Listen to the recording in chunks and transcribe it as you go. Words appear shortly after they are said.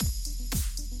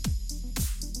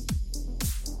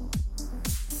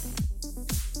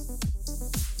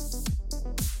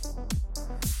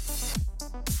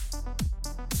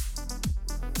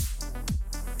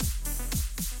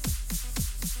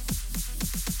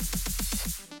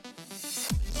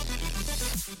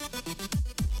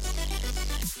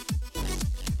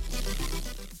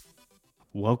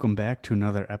Welcome back to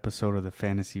another episode of the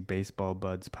Fantasy Baseball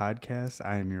Buds podcast.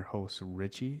 I am your host,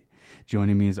 Richie.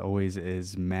 Joining me as always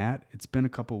is Matt. It's been a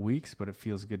couple weeks, but it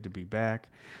feels good to be back.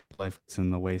 Life gets in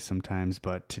the way sometimes,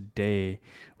 but today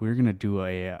we're going to do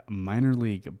a minor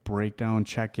league breakdown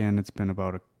check in. It's been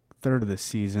about a third of the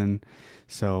season,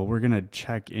 so we're going to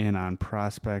check in on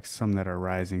prospects, some that are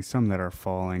rising, some that are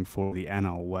falling for the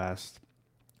NL West.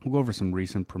 We'll go over some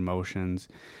recent promotions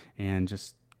and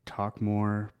just talk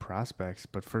more prospects.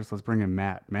 But first, let's bring in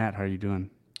Matt. Matt, how are you doing?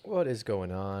 What is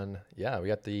going on? Yeah, we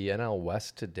got the NL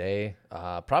West today.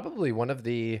 Probably one of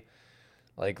the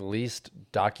least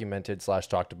documented slash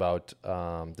talked about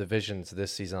divisions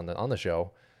this season on the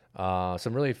show.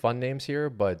 Some really fun names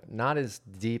here, but not as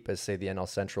deep as say the NL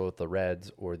Central with the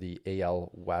Reds or the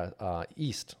AL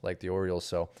East like the Orioles.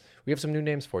 So we have some new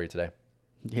names for you today.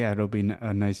 Yeah, it'll be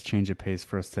a nice change of pace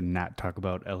for us to not talk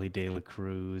about Ellie De La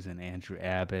Cruz and Andrew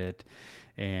Abbott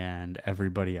and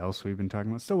everybody else we've been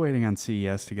talking about. Still waiting on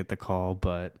CES to get the call,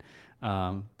 but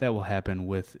that will happen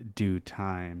with due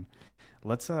time.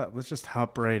 Let's just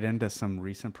hop right into some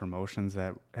recent promotions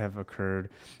that have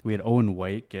occurred. We had Owen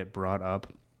White get brought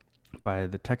up by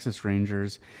the Texas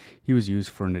Rangers. He was used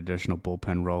for an additional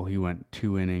bullpen role. He went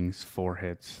 2 innings, 4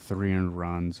 hits, 3 earned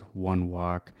runs, 1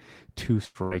 walk, 2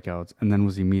 strikeouts, and then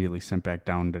was immediately sent back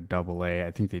down to Double A.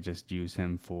 I think they just used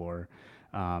him for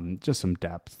just some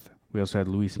depth. We also had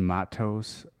Luis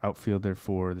Matos, outfielder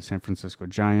for the San Francisco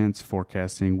Giants.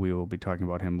 Forecasting, we will be talking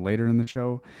about him later in the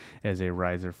show as a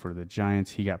riser for the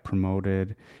Giants. He got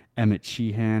promoted. Emmett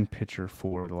Sheehan, pitcher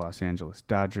for the Los Angeles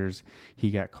Dodgers.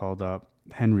 He got called up.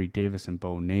 Henry Davis and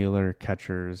Bo Naylor,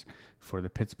 catchers for the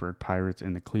Pittsburgh Pirates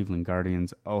and the Cleveland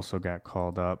Guardians, also got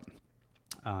called up.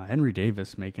 Henry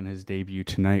Davis making his debut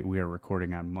tonight. We are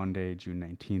recording on Monday, June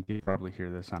 19th. You'll probably hear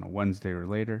this on a Wednesday or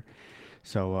later.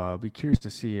 So be curious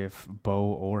to see if Bo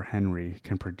or Henry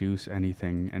can produce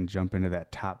anything and jump into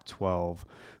that top 12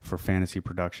 for fantasy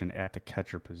production at the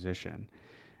catcher position.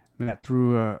 Matt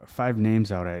threw 5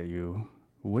 names out at you.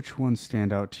 Which ones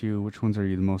stand out to you? Which ones are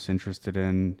you the most interested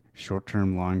in? Short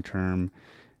term, long term,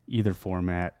 either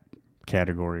format,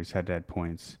 categories, head to head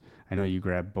points. I know you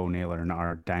grabbed Bo Naylor in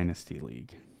our Dynasty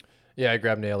League. Yeah, I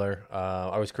grabbed Naylor.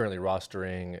 I was currently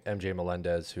rostering MJ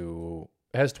Melendez, who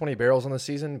has 20 barrels on the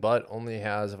season, but only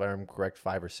has, if I'm correct,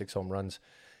 5 or 6 home runs.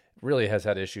 Really has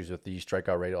had issues with the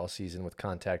strikeout rate all season with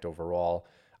contact overall.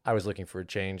 I was looking for a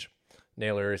change.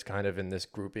 Naylor is kind of in this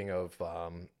grouping of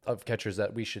catchers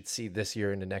that we should see this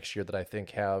year into next year that I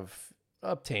think have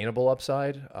obtainable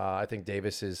upside. I think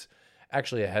Davis is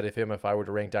actually ahead of him if I were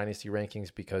to rank dynasty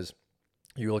rankings because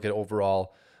you look at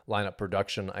overall lineup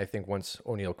production. I think once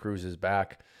O'Neal Cruz is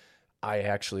back, I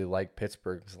actually like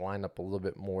Pittsburgh's lineup a little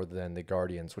bit more than the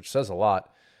Guardians, which says a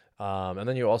lot. And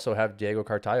then you also have Diego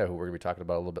Cartaya, who we're going to be talking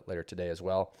about a little bit later today as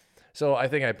well. So I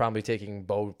think I'd probably taking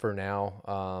Bo for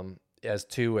now as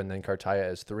 2 and then Cartaya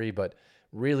as 3, but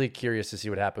really curious to see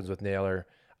what happens with Naylor.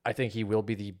 I think he will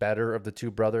be the better of the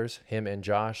 2 brothers, him and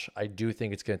Josh. I do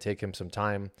think it's going to take him some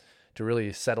time to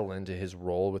really settle into his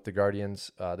role with the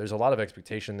Guardians. There's a lot of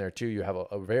expectation there too. You have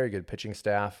a very good pitching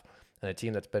staff and a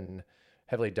team that's been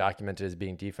heavily documented as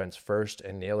being defense first,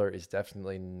 and Naylor is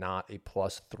definitely not a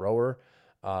plus thrower.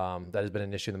 That has been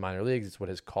an issue in the minor leagues. It's what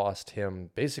has cost him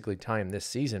basically time this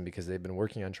season because they've been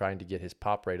working on trying to get his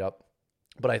pop rate up.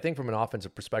 But I think from an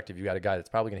offensive perspective, you got a guy that's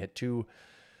probably going to hit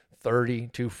 230,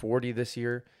 240 this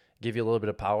year, give you a little bit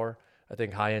of power. I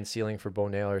think high-end ceiling for Bo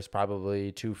Naylor is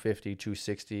probably 250,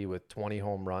 260 with 20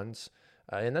 home runs.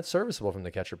 And that's serviceable from the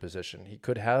catcher position. He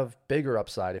could have bigger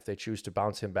upside if they choose to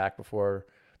bounce him back and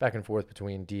forth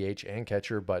between DH and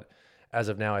catcher. But as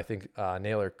of now, I think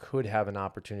Naylor could have an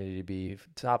opportunity to be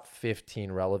top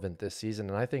 15 relevant this season.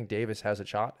 And I think Davis has a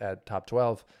shot at top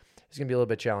 12. It's going to be a little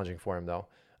bit challenging for him, though.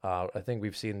 I think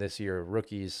we've seen this year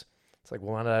rookies, it's like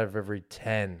 1 out of every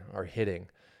 10 are hitting.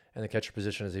 And the catcher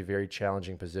position is a very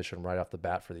challenging position right off the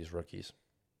bat for these rookies.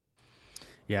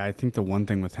 Yeah, I think the one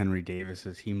thing with Henry Davis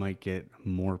is he might get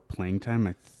more playing time.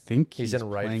 I think he's in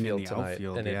right playing field in the tonight,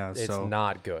 outfield. and it's so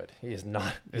not good. He's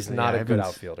not a good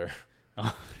outfielder.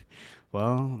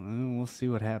 Well, we'll see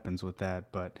what happens with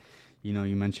that. But, you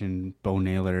mentioned Bo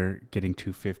Naylor getting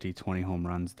 250, 20 home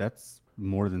runs. That's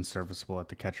more than serviceable at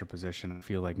the catcher position. I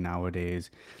feel like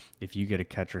nowadays, if you get a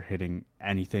catcher hitting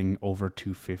anything over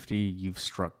 250, you've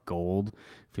struck gold.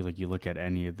 I feel like you look at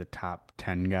any of the top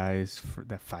 10 guys for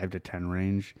that 5 to 10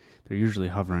 range, they're usually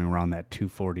hovering around that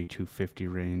 240, 250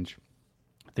 range.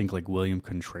 I think like William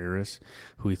Contreras,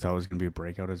 who we thought was going to be a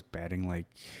breakout, is batting like,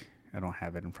 I don't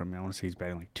have it in front of me. I want to say he's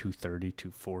batting like 230,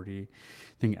 240. I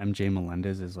think MJ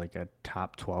Melendez is like a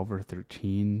top 12 or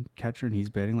 13 catcher, and he's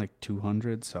batting like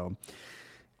 200. So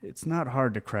it's not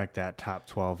hard to crack that top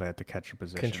 12 at the catcher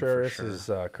position for Contreras sure. is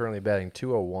currently batting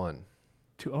 201.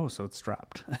 So it's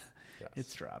dropped. It's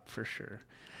Yes. dropped for sure.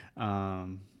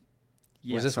 Um, Was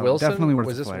yeah, this so Wilson? definitely worth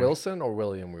Was a this flyer. Wilson or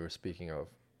William we were speaking of?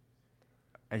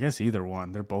 I guess either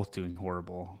one. They're both doing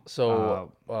horrible.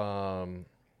 So,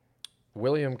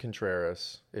 William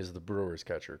Contreras is the Brewers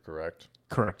catcher, correct?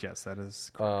 Correct. Yes, that is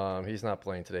correct. He's not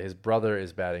playing today. His brother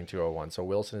is batting 201. So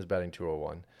Wilson is batting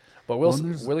 201. But Well,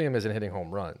 and William isn't hitting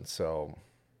home runs. So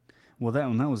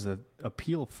that was the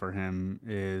appeal for him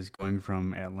is going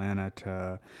from Atlanta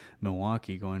to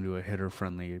Milwaukee, going to a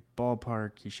hitter-friendly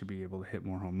ballpark. He should be able to hit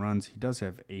more home runs. He does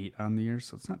have 8 on the year,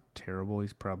 so it's not terrible.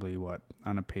 He's probably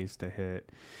on a pace to hit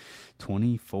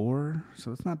 24,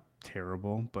 so it's not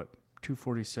terrible. But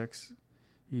 246,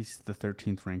 he's the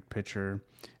 13th ranked pitcher,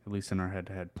 at least in our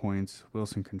head-to-head points.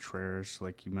 Wilson Contreras,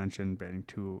 like you mentioned, batting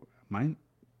two. My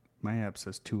app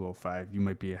says 205. You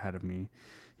might be ahead of me.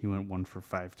 He went 1 for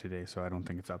 5 today, so I don't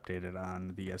think it's updated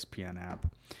on the ESPN app.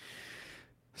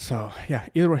 So, yeah,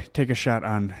 either way, take a shot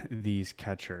on these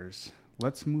catchers.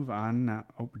 Let's move on now.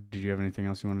 Oh, did you have anything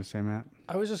else you want to say, Matt?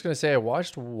 I was just going to say I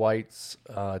watched White's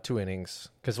 2 innings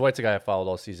because White's a guy I followed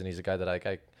all season. He's a guy that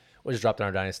I was dropped in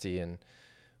our dynasty and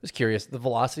was curious. The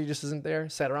velocity just isn't there.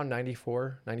 Sat around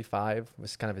 94, 95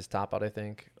 was kind of his top out, I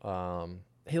think.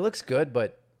 He looks good,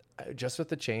 but just with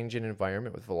the change in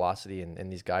environment with velocity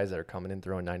and these guys that are coming in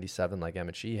throwing 97 like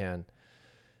Emmett Sheehan,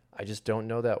 I just don't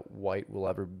know that White will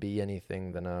ever be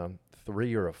anything than a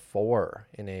 3 or a 4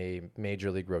 in a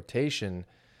major league rotation.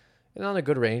 And on a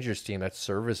good Rangers team, that's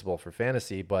serviceable for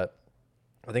fantasy, but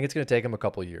I think it's going to take him a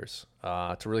couple years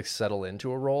to really settle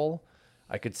into a role.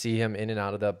 I could see him in and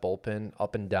out of that bullpen,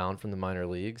 up and down from the minor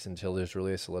leagues until there's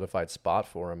really a solidified spot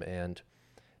for him. And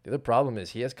the other problem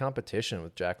is he has competition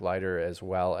with Jack Leiter as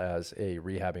well as a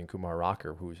rehabbing Kumar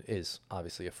Rocker, who is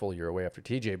obviously a full year away after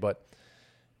TJ, but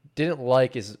didn't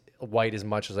like his White as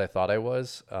much as I thought I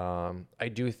was. I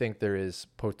do think there is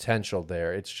potential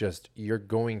there. It's just you're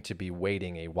going to be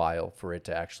waiting a while for it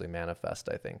to actually manifest,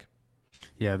 I think.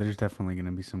 Yeah, there's definitely going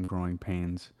to be some growing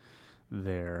pains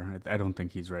there. I don't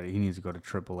think he's ready. He needs to go to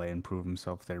AAA and prove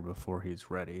himself there before he's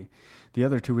ready. The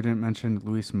other two we didn't mention,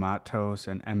 Luis Matos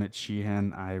and Emmett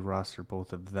Sheehan. I roster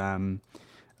both of them.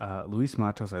 Luis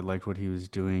Matos, I liked what he was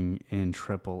doing in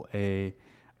AAA.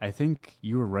 I think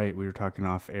you were right. We were talking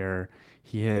off air.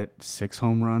 He hit 6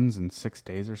 home runs in 6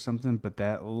 days or something, but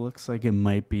that looks like it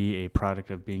might be a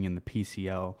product of being in the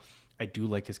PCL. I do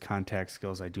like his contact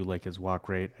skills. I do like his walk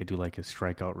rate. I do like his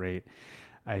strikeout rate.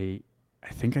 I I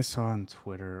think I saw on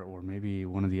Twitter or maybe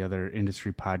one of the other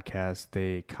industry podcasts,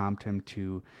 they comped him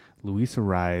to Luis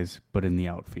Ariz, but in the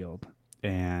outfield.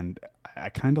 And I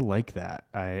kind of like that.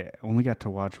 I only got to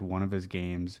watch one of his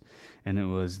games, and it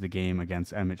was the game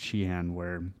against Emmett Sheehan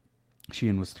where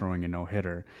Sheehan was throwing a no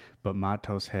hitter, but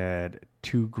Matos had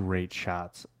two great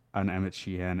shots on Emmett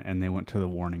Sheehan, and they went to the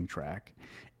warning track.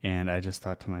 And I just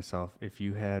thought to myself, if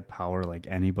you had power like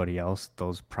anybody else,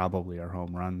 those probably are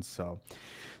home runs. So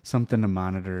something to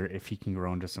monitor if he can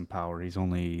grow into some power. He's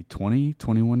only 20,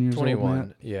 21 years old, Matt?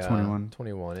 21, yeah, 21.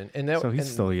 21, So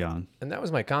he's still young. and that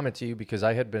was my comment to you because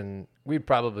we'd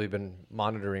probably been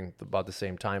monitoring about the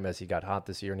same time as he got hot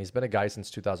this year, and he's been a guy since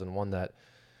 2001 that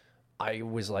I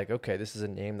was like, okay, this is a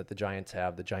name that the Giants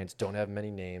have. The Giants don't have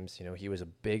many names. You know, he was a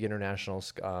big international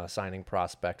signing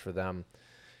prospect for them.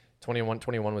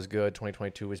 21 was good.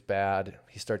 2022 was bad.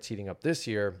 He starts heating up this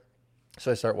year. So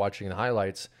I start watching the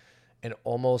highlights, and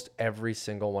almost every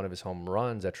single one of his home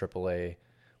runs at AAA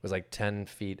was like 10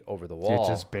 feet over the wall.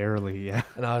 Just barely, yeah.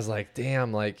 And I was like,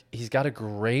 damn, like he's got a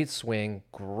great swing,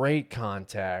 great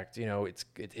contact. You know,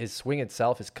 his swing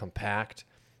itself is compact,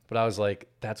 but I was like,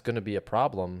 that's going to be a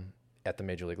problem at the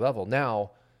major league level.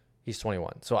 Now he's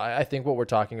 21. So I think what we're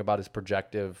talking about is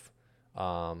projective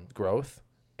growth.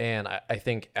 And I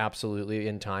think absolutely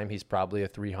in time, he's probably a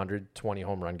 320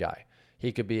 home run guy.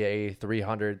 He could be a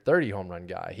 330 home run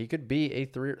guy. He could be a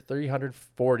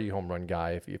 340 home run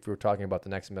guy if we're talking about the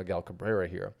next Miguel Cabrera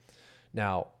here.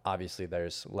 Now, obviously,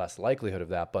 there's less likelihood of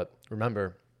that. But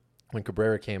remember, when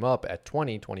Cabrera came up at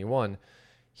 21,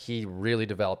 he really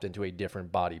developed into a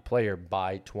different body player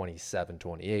by 27,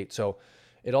 28. So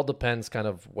it all depends kind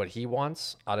of what he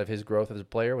wants out of his growth as a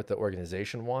player, what the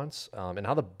organization wants, and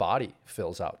how the body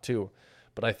fills out too.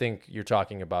 But I think you're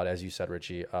talking about, as you said,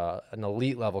 Richie, an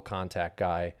elite level contact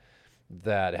guy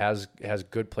that has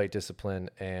good plate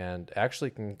discipline and actually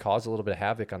can cause a little bit of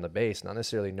havoc on the base. Not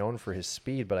necessarily known for his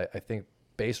speed, but I think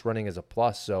base running is a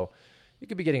plus. So you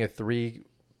could be getting a 3,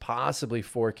 possibly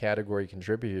 4 category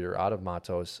contributor out of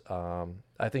Matos.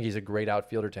 I think he's a great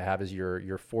outfielder to have as your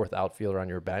 4th outfielder on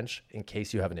your bench in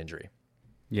case you have an injury.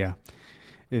 Yeah.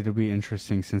 It'll be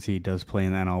interesting since he does play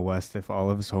in the NL West. If all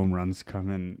of his home runs come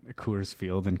in Coors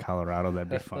Field in Colorado, that'd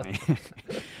be funny.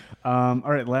 All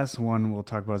right, last one we'll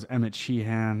talk about is Emmett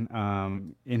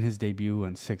Sheehan. In his debut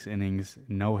in 6 innings,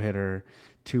 no hitter,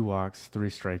 2 walks, 3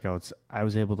 strikeouts. I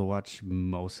was able to watch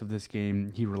most of this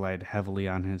game. He relied heavily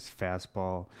on his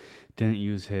fastball, didn't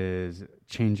use his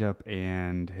changeup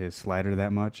and his slider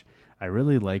that much. I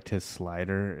really liked his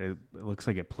slider. It looks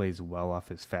like it plays well off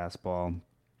his fastball.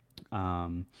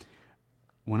 Um,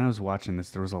 when I was watching this,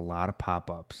 there was a lot of pop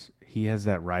ups. He has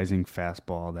that rising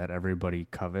fastball that everybody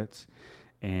covets,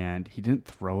 and he didn't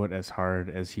throw it as hard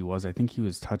as he was. I think he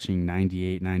was touching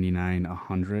 98, 99,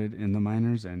 100 in the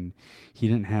minors, and he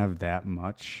didn't have that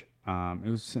much. It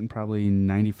was sitting probably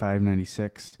 95,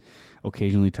 96,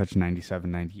 occasionally touched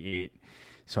 97, 98.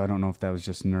 So I don't know if that was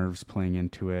just nerves playing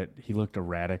into it. He looked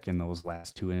erratic in those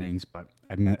last 2 innings, but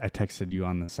I texted you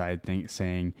on the side thing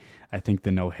saying I think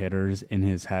the no hitters in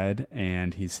his head,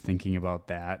 and he's thinking about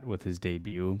that with his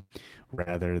debut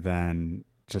rather than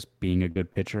just being a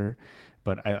good pitcher.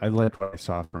 But I liked what I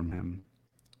saw from him.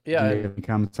 Do Yeah, you and have any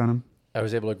comments on him? I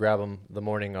was able to grab him the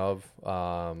morning of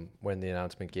when the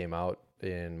announcement came out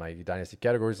in my dynasty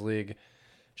categories league.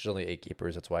 There's only 8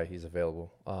 keepers, that's why he's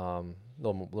available.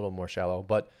 Little more shallow,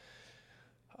 but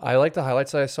I like the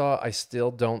highlights that I saw. I still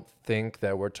don't think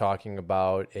that we're talking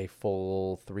about a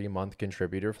full 3 month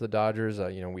contributor for the Dodgers.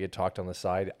 We had talked on the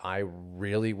side. I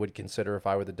really would consider, if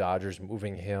I were the Dodgers,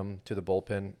 moving him to the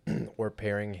bullpen or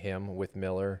pairing him with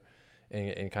Miller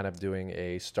and kind of doing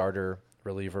a starter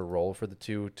reliever role for the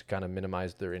two to kind of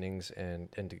minimize their innings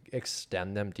and to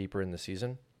extend them deeper in the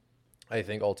season. I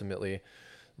think ultimately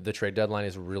the trade deadline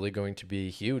is really going to be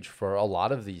huge for a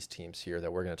lot of these teams here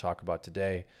that we're going to talk about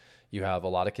today. You have a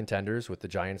lot of contenders with the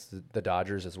Giants, the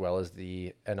Dodgers, as well as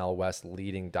the NL West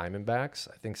leading Diamondbacks.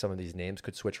 I think some of these names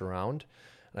could switch around,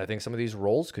 and I think some of these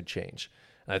roles could change.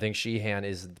 And I think Sheehan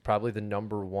is probably the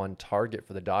number one target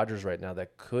for the Dodgers right now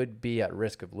that could be at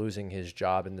risk of losing his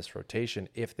job in this rotation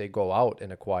if they go out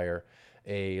and acquire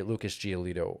a Lucas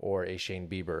Giolito or a Shane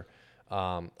Bieber.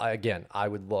 I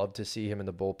would love to see him in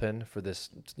the bullpen for this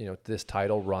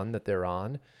title run that they're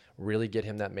on. Really get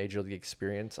him that major league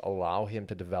experience, allow him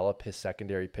to develop his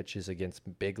secondary pitches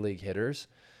against big league hitters,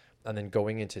 and then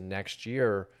going into next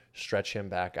year, stretch him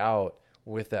back out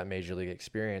with that major league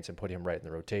experience and put him right in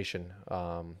the rotation.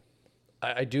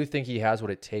 I do think he has what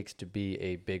it takes to be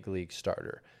a big league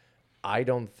starter. I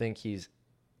don't think he's,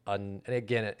 and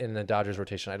again, in the Dodgers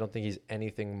rotation, I don't think he's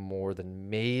anything more than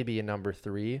maybe a number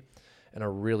 3 and a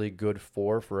really good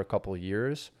 4 for a couple of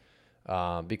years.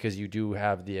 Because you do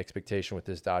have the expectation with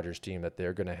this Dodgers team that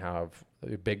they're going to have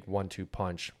a big 1-2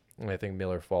 punch. And I think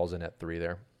Miller falls in at 3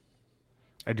 there.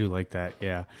 I do like that,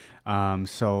 yeah.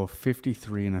 So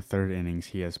 53 and a third innings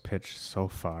he has pitched so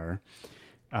far.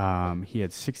 He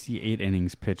had 68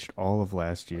 innings pitched all of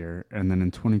last year, and then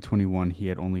in 2021 he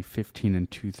had only 15 and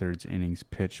 2/3 innings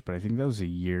pitched. But I think that was a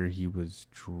year he was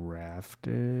So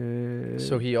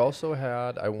drafted. he also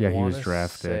had, Yeah, he was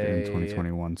drafted in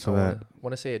 2021. So I that,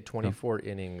 want to say he had oh, 24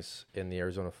 innings in the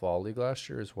Arizona Fall League last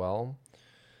year as well.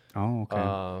 oh,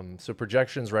 okay. So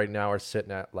projections right now are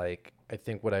sitting at, like, I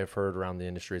think what I've heard around the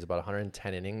industry is about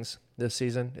 110 innings this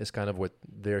season is kind of what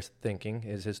they're thinking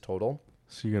is his total.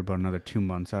 So you got about another 2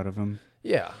 months out of him.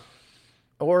 Yeah,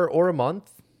 or a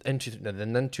month and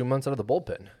then 2 months out of the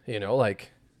bullpen.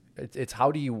 Like it's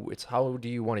how do you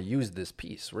want to use this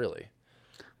piece really?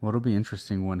 Well, it'll be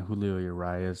interesting when Julio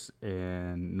Urias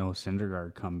and Noah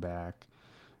Syndergaard come back,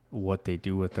 what they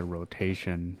do with the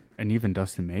rotation, and even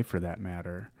Dustin May for that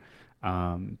matter.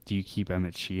 Do you keep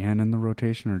Emmett Sheehan in the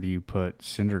rotation, or do you put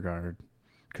Syndergaard?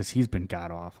 Because he's been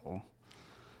god awful.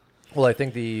 Well, I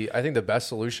think the best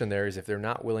solution there is if they're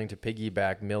not willing to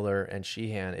piggyback Miller and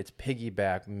Sheehan, it's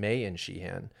piggyback May and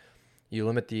Sheehan. You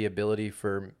limit the ability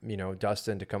for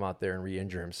Dustin to come out there and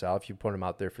re-injure himself. You put him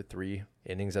out there for 3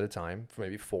 innings at a time, for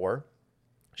maybe 4.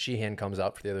 Sheehan comes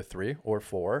out for the other 3 or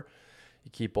 4.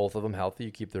 You keep both of them healthy.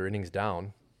 You keep their innings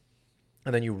down,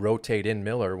 and then you rotate in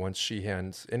Miller once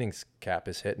Sheehan's innings cap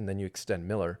is hit, and then you extend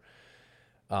Miller.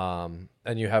 And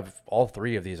you have all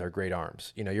 3 of these are great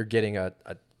arms. You're getting a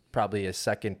probably a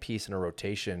second piece in a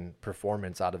rotation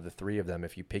performance out of the 3 of them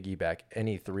if you piggyback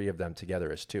any 3 of them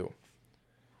together as 2.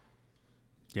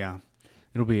 Yeah,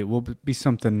 will be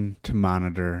something to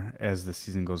monitor as the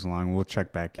season goes along. We'll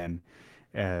check back in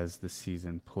as the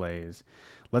season plays.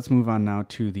 Let's move on now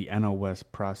to the NL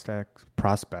West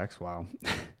prospects. Wow,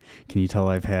 can you tell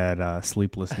I've had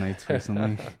sleepless nights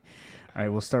recently? All right,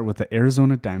 we'll start with the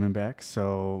Arizona Diamondbacks.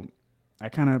 So I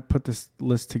kind of put this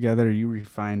list together. You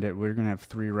refined it. We're going to have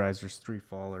three risers, three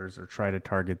fallers, or try to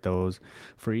target those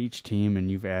for each team.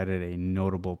 And you've added a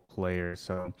notable player.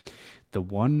 So the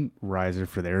one riser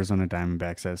for the Arizona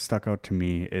Diamondbacks that stuck out to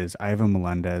me is Ivan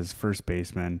Melendez, first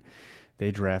baseman.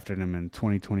 They drafted him in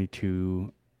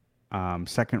 2022,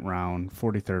 second round,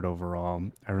 43rd overall.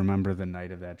 I remember the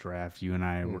night of that draft, you and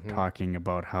I were Hmm. talking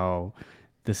about how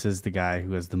this is the guy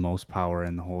who has the most power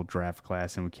in the whole draft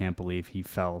class, and we can't believe he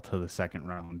fell to the second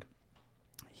round.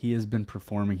 He has been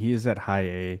performing. He is at high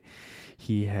A.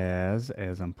 He has,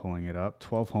 as I'm pulling it up,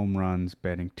 12 home runs,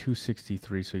 batting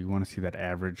 263. So you want to see that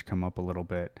average come up a little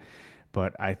bit.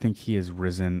 But I think he has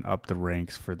risen up the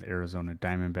ranks for the Arizona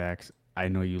Diamondbacks. I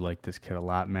know you like this kid a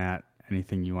lot, Matt.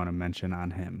 Anything you want to mention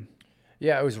on him?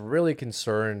 Yeah, I was really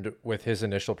concerned with his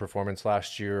initial performance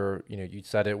last year. You know, you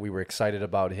said it. We were excited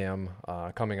about him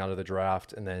coming out of the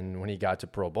draft, and then when he got to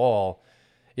pro ball,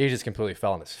 he just completely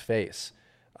fell on his face.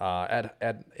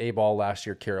 At A ball last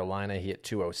year, Carolina, he hit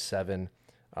 207,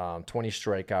 20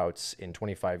 strikeouts in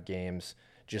 25 games.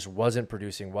 Just wasn't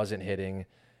producing, wasn't hitting.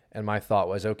 And my thought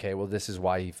was, okay, well, this is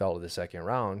why he fell to the second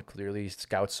round. Clearly,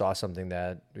 scouts saw something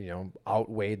that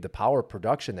outweighed the power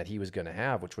production that he was going to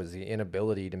have, which was the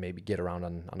inability to maybe get around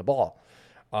on the ball.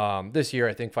 This year,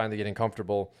 I think finally getting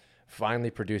comfortable, finally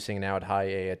producing now at high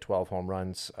A at 12 home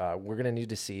runs. We're going to need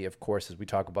to see, of course, as we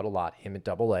talk about a lot, him at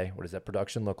double A. What does that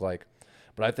production look like?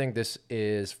 But I think this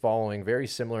is following very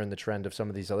similar in the trend of some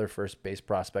of these other first base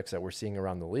prospects that we're seeing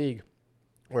around the league.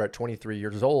 Where at 23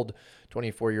 years old,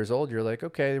 24 years old, you're like,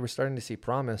 okay, we're starting to see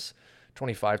promise.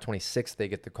 25, 26, they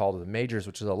get the call to the majors,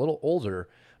 which is a little older,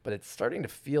 but it's starting to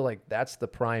feel like that's the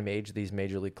prime age these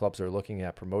major league clubs are looking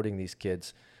at promoting these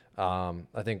kids. I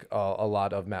think a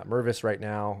lot of Matt Mervis right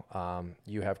now.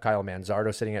 You have Kyle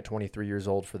Manzardo sitting at 23 years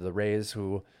old for the Rays,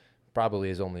 who probably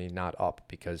is only not up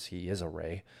because he is a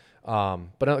Ray.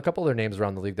 But a couple other names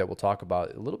around the league that we'll talk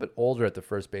about, a little bit older at the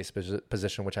first base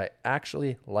position, which I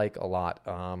actually like a lot.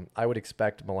 I would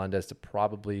expect Melendez to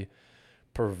probably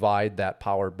provide that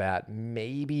power bat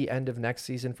maybe end of next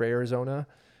season for Arizona.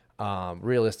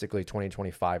 Realistically,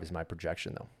 2025 is my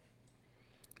projection, though.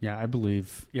 Yeah, I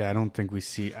believe. Yeah, I don't think we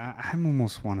see. I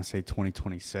almost want to say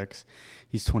 2026.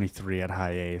 He's 23 at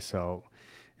high A, so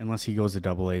unless he goes to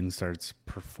double A and starts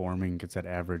performing, gets that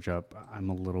average up, I'm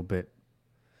a little bit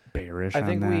bearish I on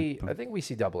think that. we But I think we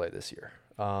see double A this year.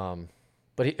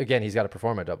 But again, he's got to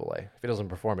perform at double A. If he doesn't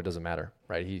perform, it doesn't matter,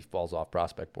 right? He falls off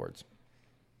prospect boards.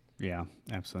 yeah,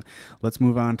 absolutely. Let's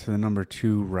move on to the number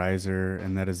two riser,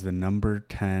 and that is the number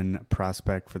 10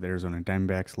 prospect for the Arizona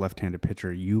Diamondbacks, left-handed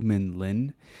pitcher Yu Min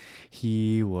Lin.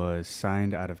 He was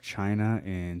signed out of China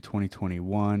in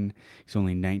 2021. He's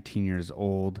only 19 years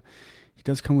old. He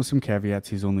does come with some caveats.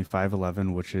 He's only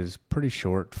 5'11", which is pretty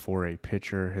short for a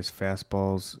pitcher. His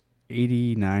fastball's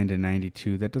 89 to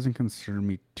 92. That doesn't concern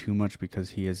me too much because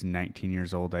he is 19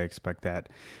 years old. I expect that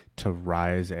to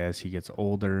rise as he gets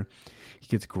older. He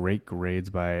gets great grades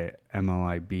by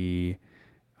MLIB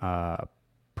uh,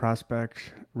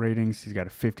 prospect ratings. He's got a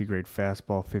 50 grade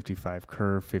fastball, 55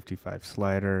 curve, 55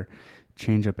 slider,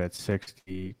 changeup at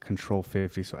 60, control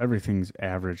 50. So everything's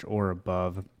average or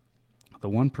above. The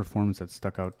one performance that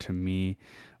stuck out to me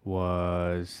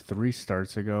was three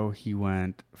starts ago. He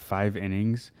went 5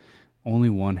 innings, only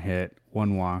one hit,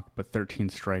 one walk, but 13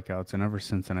 strikeouts. And ever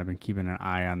since then, I've been keeping an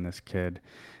eye on this kid.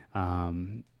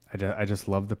 I just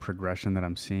love the progression that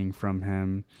I'm seeing from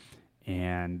him.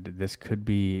 And this could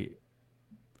be,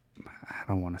 I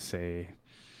don't want to say,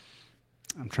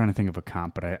 I'm trying to think of a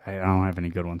comp, but I don't have any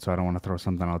good ones. So I don't want to throw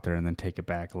something out there and then take it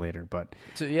back later. But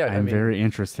So yeah, I I'm mean, very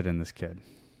interested in this kid.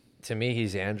 to me,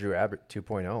 he's Andrew Abbott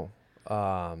 2.0.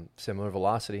 Similar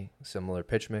velocity, similar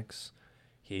pitch mix.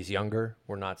 He's younger.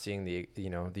 We're not seeing the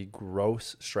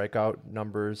gross strikeout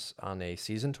numbers on a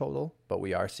season total, but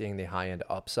we are seeing the high end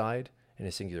upside in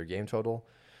a singular game total.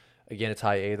 Again, it's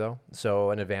high A though,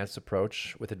 so an advanced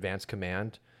approach with advanced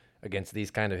command against these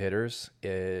kind of hitters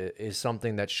is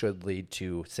something that should lead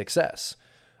to success.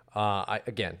 I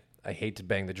hate to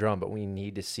bang the drum, but we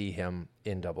need to see him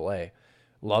in Double A.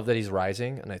 Love that he's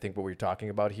rising, and I think what we're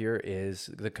talking about here is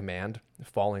the command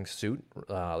following suit.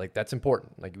 Like that's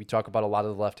important. Like we talk about a lot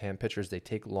of the left-hand pitchers, they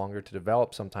take longer to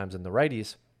develop sometimes than the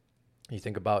righties. You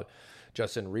think about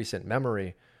just in recent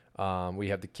memory, we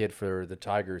have the kid for the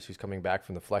Tigers who's coming back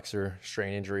from the flexor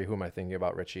strain injury. Who am I thinking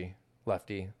about, Richie?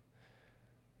 Lefty.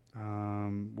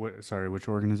 Sorry, which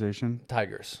organization?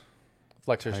 Tigers.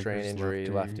 Flexor strain Tigers injury.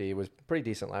 lefty. Lefty was pretty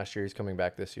decent last year. He's coming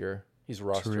back this year. He's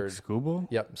Tariq rostered. Skubal?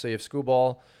 Yep. So you have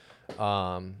Scooball.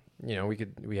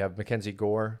 We have Mackenzie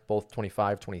Gore, both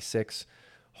 25, 26,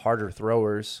 harder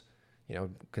throwers.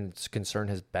 concern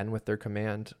has been with their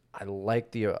command. I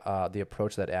like the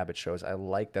approach that Abbott shows. I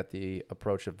like that the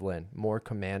approach of Lynn, more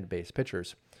command-based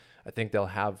pitchers. I think they'll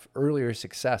have earlier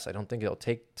success. I don't think it'll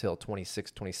take till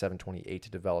 26, 27, 28 to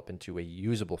develop into a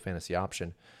usable fantasy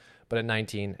option. But at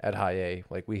 19, at high A,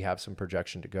 like we have some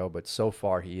projection to go. But so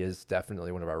far, he is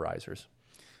definitely one of our risers.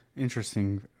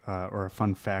 Interesting or a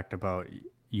fun fact about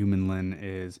Human Lin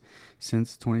is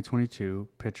since 2022,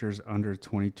 pitchers under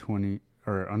 2020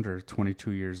 or under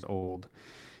 22 years old,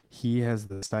 he has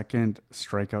the second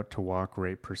strikeout to walk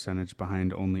rate percentage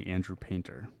behind only Andrew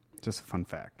Painter. Just a fun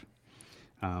fact.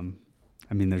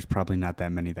 I mean, there's probably not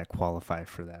that many that qualify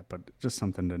for that, but just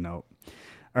something to note.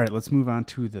 All right, let's move on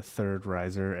to the third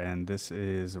riser, and this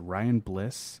is Ryan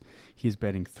Bliss. He's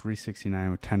batting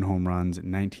 .369 with 10 home runs,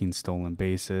 19 stolen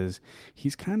bases.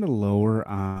 He's kind of lower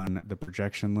on the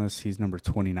projection list. He's number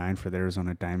 29 for the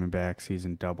Arizona Diamondbacks. He's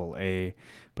in Double-A,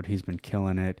 but he's been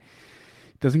killing it.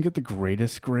 Doesn't get the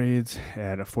greatest grades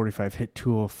at a 45 hit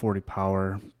tool, 40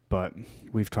 power, but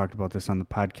we've talked about this on the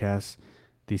podcast.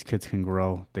 These kids can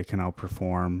grow, they can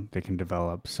outperform, they can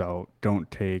develop. So don't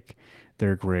take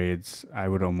their grades. I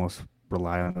would almost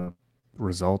rely on the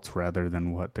results rather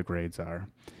than what the grades are.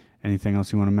 Anything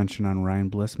else you want to mention on Ryan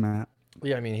Bliss, Matt?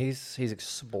 Yeah, I mean, he's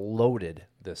exploded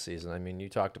this season. I mean, you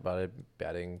talked about it,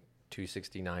 batting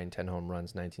 .269, 10 home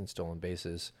runs, 19 stolen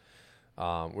bases.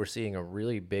 We're seeing a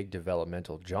really big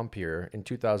developmental jump here. In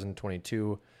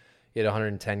 2022, he had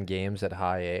 110 games at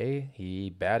high A.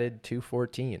 He batted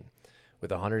 .214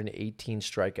 with 118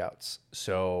 strikeouts.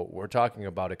 So we're talking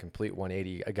about a complete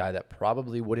 180, a guy that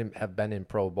probably wouldn't have been in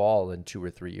pro ball in 2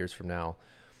 or 3 years from now,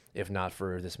 if not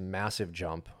for this massive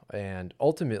jump. And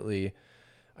ultimately,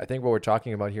 I think what we're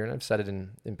talking about here, and I've said it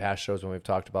in past shows when we've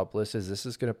talked about Bliss, is this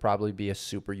is going to probably be a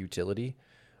super utility.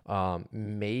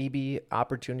 Maybe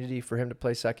opportunity for him to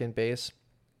play second base.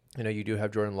 You know, you do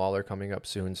have Jordan Lawler coming up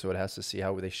soon, so it has to see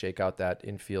how they shake out that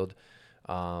infield.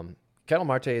 Ketel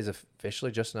Marte is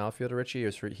officially just an outfielder, Richie,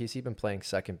 or has he been playing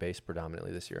second base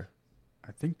predominantly this year?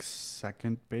 I think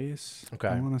second base. Okay,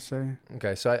 I want to say.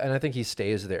 Okay, so I think he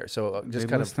stays there. So just they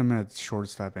kind list him at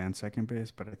shortstop and second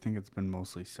base, but I think it's been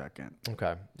mostly second.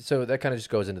 Okay, so that kind of just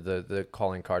goes into the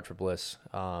calling card for Bliss.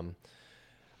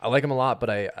 I like him a lot, but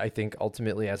I think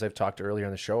ultimately, as I've talked earlier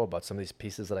in the show about some of these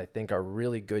pieces that I think are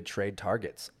really good trade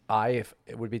targets, it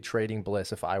would be trading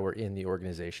Bliss if I were in the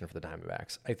organization for the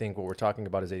Diamondbacks. I think what we're talking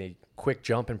about is a quick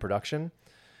jump in production,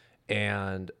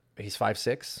 and he's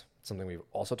 5'6", something we've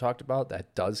also talked about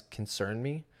that does concern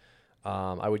me.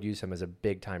 I would use him as a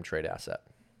big-time trade asset.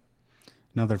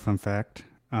 Another fun fact,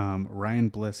 Ryan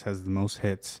Bliss has the most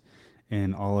hits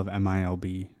in all of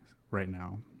MILB right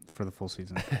now for the full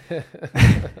season.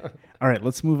 All right,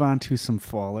 let's move on to some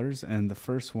fallers. And the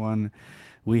first one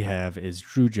we have is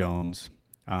Drew Jones.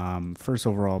 First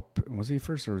overall, was he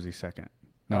first or was he second?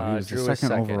 No, he was the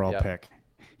second overall pick.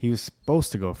 He was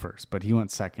supposed to go first, but he went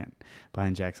second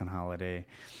behind Jackson Holliday.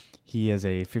 He has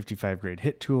a 55 grade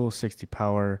hit tool, 60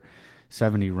 power,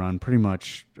 70 run, pretty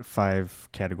much 5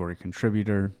 category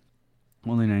contributor.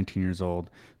 Only 19 years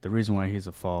old. The reason why he's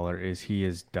a faller is he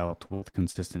has dealt with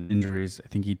consistent injuries. I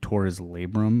think he tore his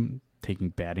labrum taking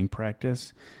batting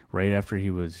practice right after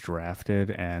he was drafted,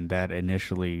 and that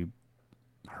initially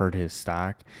hurt his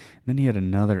stock. And then he had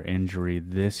another injury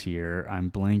this year. I'm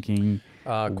blanking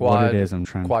what it is. I'm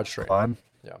trying quad strain. Quad?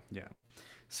 Yeah.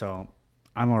 So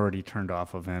I'm already turned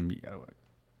off of him.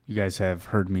 You guys have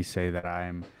heard me say that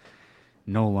I'm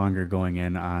no longer going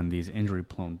in on these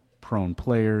injury-prone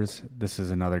players. This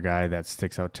is another guy that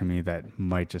sticks out to me that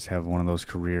might just have one of those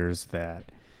careers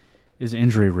that is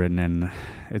injury ridden, and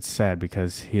it's sad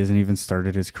because he hasn't even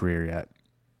started his career yet.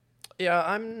 Yeah,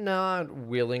 I'm not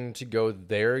willing to go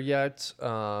there yet.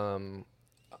 I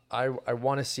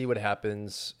want to see what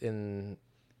happens in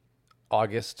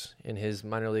August in his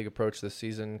minor league approach this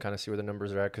season, kind of see where the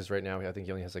numbers are at, because right now I think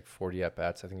he only has like 40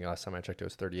 at-bats. I think the last time I checked it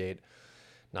was 38,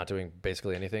 not doing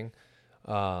basically anything.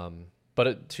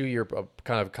 But to your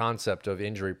kind of concept of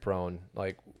injury prone,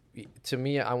 like to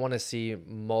me, I want to see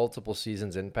multiple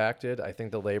seasons impacted. I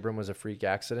think the labrum was a freak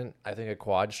accident. I think a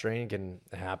quad strain can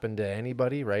happen to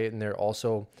anybody, right? And they're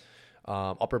also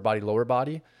upper body, lower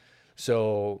body.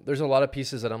 So there's a lot of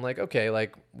pieces that I'm like, okay,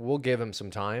 like we'll give him some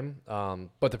time.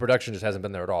 But the production just hasn't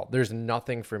been there at all. There's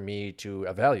nothing for me to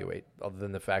evaluate other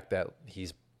than the fact that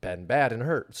he's been bad and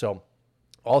hurt. So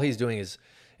all he's doing is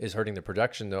hurting the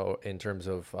production, though, in terms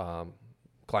of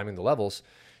climbing the levels.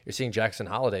 You're seeing Jackson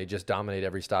Holliday just dominate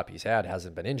every stop he's had,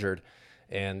 hasn't been injured,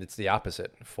 and it's the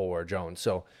opposite for Jones.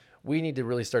 So we need to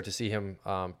really start to see him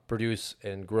produce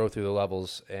and grow through the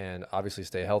levels and obviously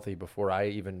stay healthy before I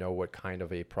even know what kind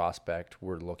of a prospect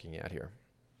we're looking at here.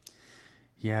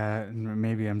 Yeah,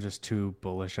 maybe I'm just too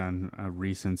bullish on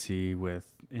recency with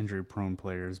injury-prone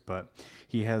players, but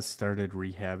he has started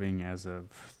rehabbing as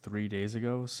of 3 days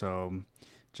ago, so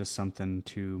just something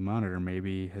to monitor.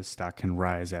 Maybe his stock can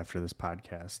rise after this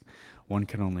podcast. One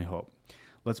can only hope.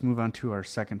 Let's move on to our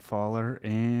second faller,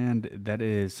 and that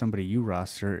is somebody you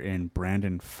roster in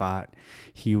Brandon Pfaadt.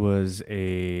 He was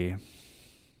a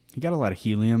he got a lot of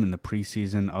helium in the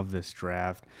preseason of this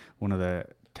draft. One of the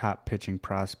top pitching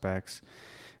prospects.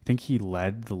 I think he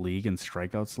led the league in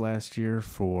strikeouts last year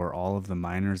for all of the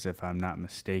minors, if I'm not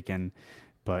mistaken.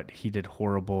 But he did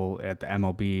horrible at the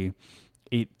MLB.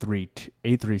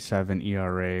 8.37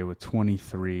 ERA with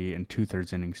 23 and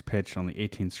two-thirds innings pitched, only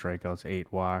 18 strikeouts,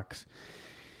 8 walks.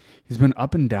 He's been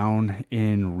up and down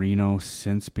in Reno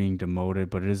since being demoted,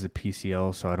 but it is a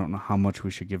PCL, so I don't know how much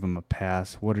we should give him a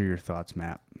pass. What are your thoughts,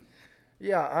 Matt?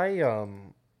 Yeah,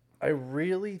 I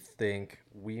really think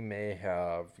we may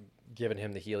have given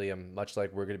him the helium, much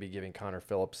like we're going to be giving Connor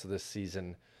Phillips this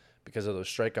season because of those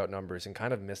strikeout numbers and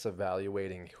kind of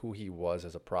misevaluating who he was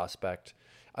as a prospect.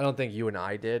 I don't think you and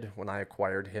I did when I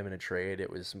acquired him in a trade. It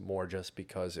was more just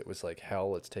because it was like,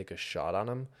 hell, let's take a shot on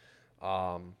him.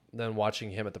 Then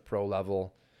watching him at the pro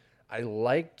level, I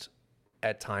liked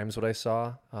at times what I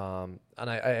saw. And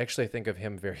I actually think of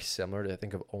him very similar to, I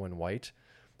think of Owen White.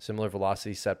 Similar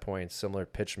velocity set points, similar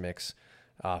pitch mix.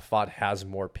 Pfaadt has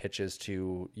more pitches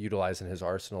to utilize in his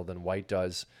arsenal than White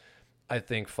does. I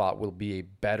think Pfaadt will be a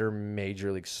better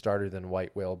major league starter than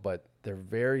White will, but they're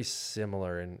very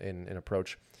similar in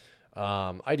approach.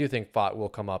 I do think Pfaadt will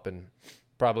come up and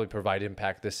probably provide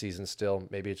impact this season still.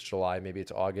 Maybe it's July, maybe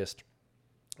it's August.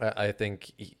 I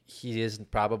think he is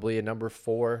probably a number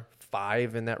 4,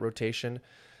 5 in that rotation.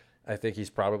 I think he's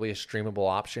probably a streamable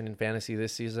option in fantasy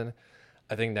this season.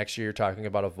 I think next year you're talking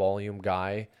about a volume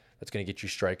guy that's going to get you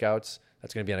strikeouts.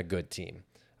 That's going to be on a good team.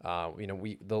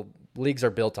 The leagues are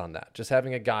built on that. Just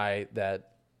having a guy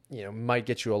that might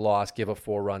get you a loss, give up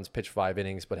 4 runs, pitch 5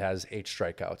 innings, but has 8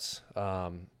 strikeouts.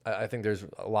 I think there's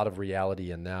a lot of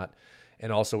reality in that,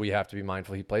 and also we have to be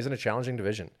mindful he plays in a challenging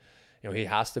division. He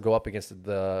has to go up against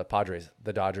the Padres,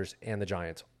 the Dodgers, and the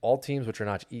Giants, all teams which are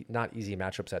not easy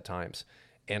matchups at times,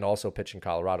 and also pitch in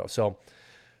Colorado. So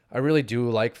I really do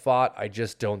like Pfaadt. I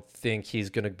just don't think he's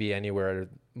going to be anywhere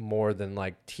more than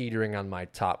like teetering on my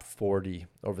top 40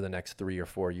 over the next 3 or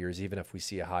 4 years, even if we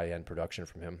see a high-end production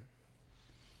from him.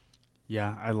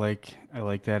 Yeah, I like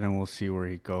that, and we'll see where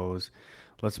he goes.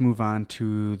 Let's move on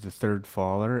to the third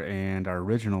faller, and our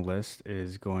original list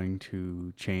is going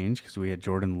to change because we had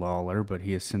Jordan Lawler, but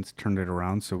he has since turned it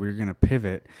around. So we're going to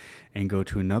pivot and go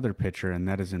to another pitcher, and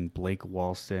that is in Blake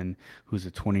Walston, who's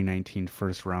a 2019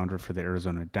 first rounder for the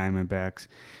Arizona Diamondbacks.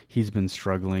 He's been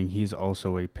struggling. He's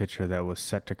also a pitcher that was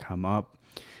set to come up,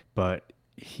 but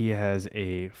he has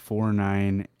a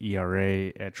 4.9 ERA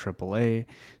at AAA,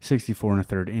 64 and a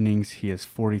third innings. He has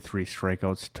 43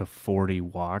 strikeouts to 40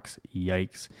 walks.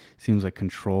 Yikes. Seems like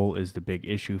control is the big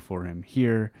issue for him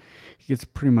here. He gets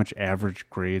pretty much average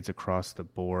grades across the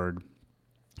board.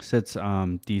 Sits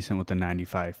decent with the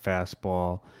 95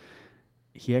 fastball.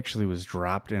 He actually was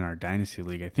dropped in our dynasty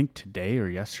league, I think today or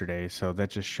yesterday. So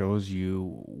that just shows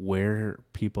you where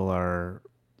people are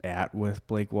at with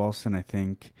Blake Walston. I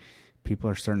think people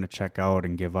are starting to check out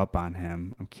and give up on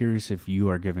him. I'm curious if you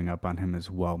are giving up on him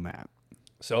as well, Matt.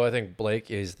 So I think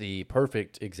Blake is the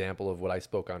perfect example of what I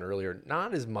spoke on earlier.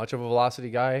 Not as much of a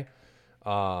velocity guy.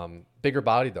 Bigger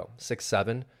body, though,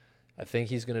 6'7". I think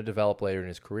he's going to develop later in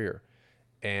his career.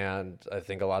 And I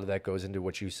think a lot of that goes into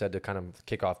what you said to kind of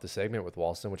kick off the segment with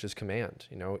Walston, which is command.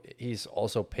 He's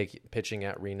also pitching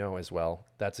at Reno as well.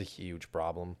 That's a huge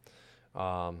problem.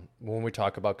 When we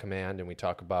talk about command and we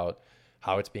talk about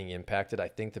how it's being impacted, I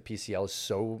think the PCL is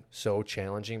so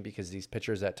challenging because these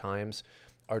pitchers at times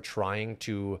are trying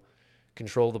to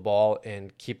control the ball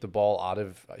and keep the ball out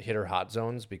of hitter hot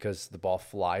zones because the ball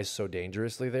flies so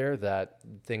dangerously there that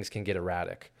things can get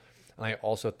erratic. And I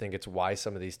also think it's why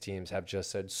some of these teams have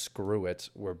just said, screw it,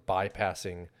 we're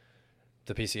bypassing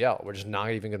the PCL. We're just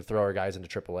not even going to throw our guys into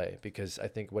AAA because I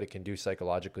think what it can do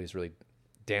psychologically is really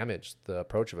damage the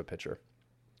approach of a pitcher,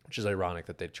 which is ironic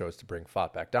that they chose to bring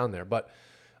Pfaadt back down there. But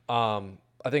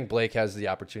I think Blake has the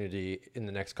opportunity in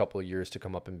the next couple of years to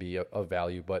come up and be of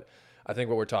value. But I think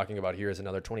what we're talking about here is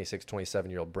another 26,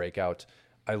 27-year-old breakout.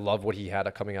 I love what he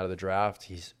had coming out of the draft.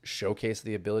 He's showcased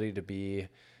the ability to be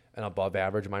an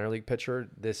above-average minor league pitcher.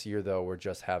 This year, though, we're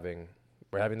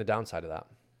having the downside of that.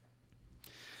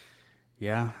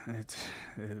 Yeah,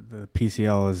 the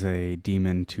PCL is a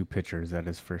demon to pitchers, that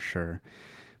is for sure.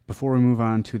 Before we move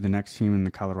on to the next team in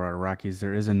the Colorado Rockies,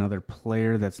 there is another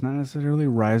player that's not necessarily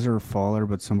riser or faller,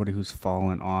 but somebody who's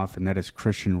fallen off, and that is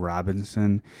Christian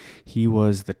Robinson. He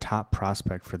was the top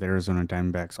prospect for the Arizona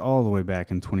Diamondbacks all the way back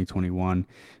in 2021.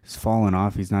 He's fallen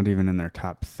off. He's not even in their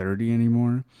top 30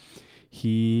 anymore.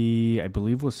 He, I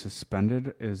believe, was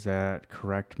suspended. Is that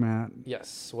correct, Matt?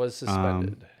 Yes, was Um,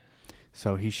 suspended.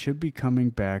 so he should be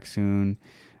coming back soon.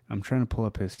 I'm trying to pull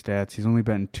up his stats. He's only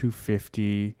batting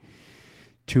 250,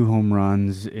 two home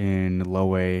runs in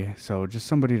low A. So just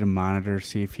somebody to monitor,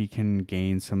 see if he can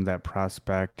gain some of that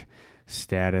prospect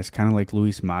status, kind of like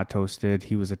Luis Matos did.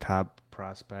 He was a top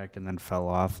prospect and then fell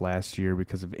off last year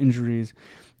because of injuries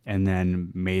and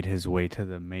then made his way to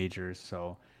the majors.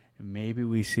 So maybe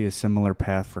we see a similar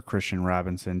path for Christian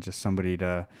Robinson, just somebody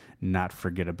to not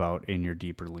forget about in your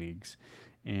deeper leagues.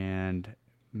 And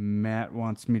Matt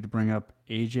wants me to bring up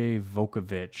AJ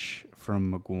Vukovich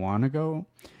from Maguanago.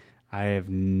 I have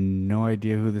no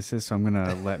idea who this is, so I'm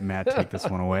gonna let Matt take this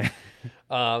one away.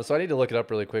 So I need to look it up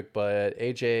really quick, but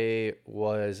AJ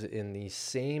was in the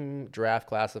same draft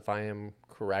class, if I am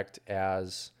correct,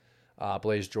 as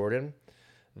Blaze Jordan.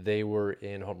 They were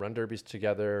in home run derbies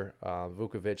together.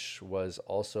 Vukovic was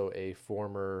also a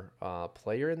former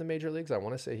player in the major leagues. I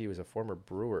want to say he was a former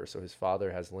Brewer, so his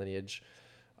father has lineage.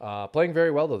 Playing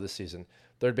very well, though, this season.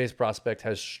 Third base prospect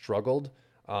has struggled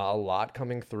a lot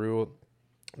coming through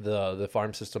the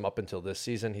farm system up until this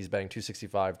season. He's batting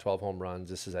 265, 12 home runs.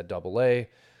 This is at Double A,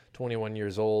 21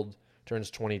 years old,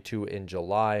 turns 22 in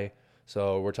July.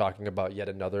 So we're talking about yet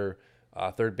another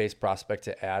third base prospect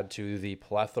to add to the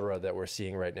plethora that we're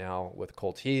seeing right now with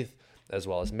Colt Heath as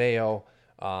well as Mayo.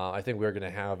 I think we're going to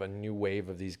have a new wave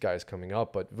of these guys coming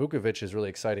up, but Vukovic is really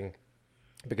exciting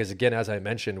because, again, as I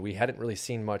mentioned, we hadn't really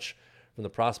seen much from the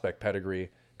prospect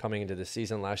pedigree coming into the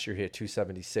season. Last year, he had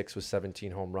 276 with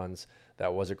 17 home runs.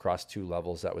 That was across two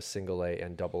levels. That was single A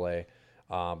and double A.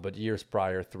 But years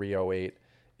prior, 308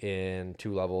 in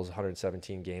two levels,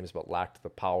 117 games, but lacked the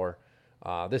power.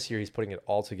 This year, he's putting it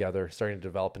all together, starting to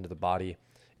develop into the body,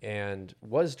 and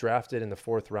was drafted in the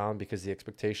fourth round because the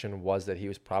expectation was that he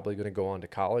was probably going to go on to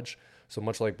college. So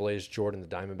much like Blaze Jordan, the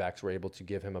Diamondbacks were able to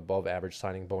give him above average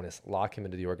signing bonus, lock him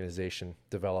into the organization,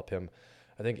 develop him.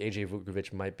 I think AJ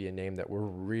Vukovic might be a name that we're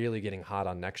really getting hot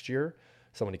on next year.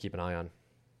 Someone to keep an eye on.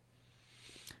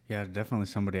 Yeah, definitely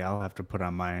somebody I'll have to put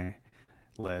on my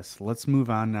list. Let's move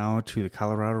on now to the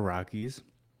Colorado Rockies,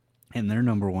 and their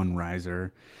number one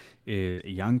riser is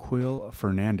Yanquiel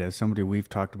Fernandez, somebody we've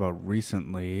talked about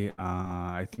recently.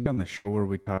 I think on the show where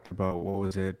we talked about what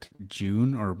was it,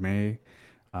 June or May,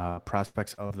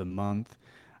 prospects of the month.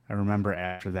 I remember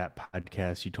after that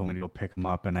podcast, you told me to go pick him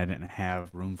up, and I didn't have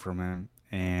room for him.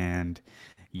 And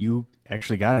you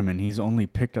actually got him, and he's only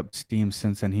picked up steam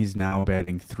since then. He's now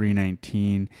batting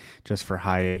 319 just for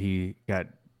high A. He got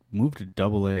moved to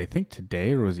double A, I think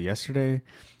today or was it yesterday?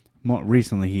 More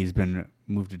recently, he's been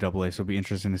moved to double A, so it'll be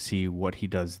interesting to see what he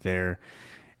does there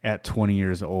at 20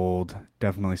 years old.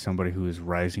 Definitely somebody who is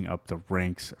rising up the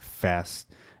ranks fast.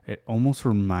 It almost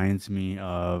reminds me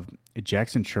of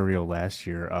Jackson Churio last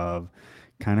year of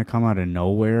kind of come out of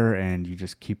nowhere and you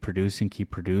just keep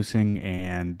producing,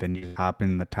 and then you hop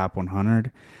in the top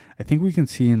 100. I think we can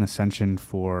see an ascension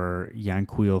for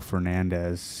Yanquiel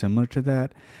Fernandez similar to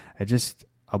that.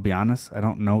 I'll be honest, I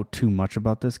don't know too much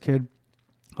about this kid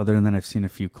other than I've seen a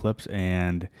few clips,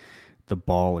 and the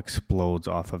ball explodes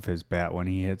off of his bat when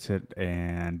he hits it,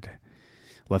 and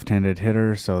left-handed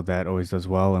hitter, so that always does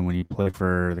well. And when you play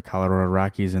for the Colorado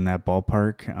Rockies in that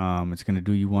ballpark, it's going to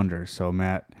do you wonders. So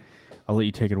Matt, I'll let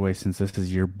you take it away since this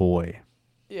is your boy.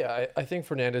 Yeah, I think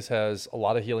Fernandez has a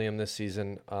lot of helium this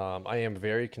season. I am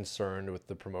very concerned with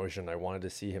the promotion. I wanted to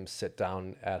see him sit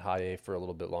down at high A for a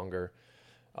little bit longer.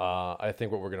 I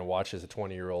think what we're going to watch is a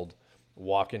 20-year-old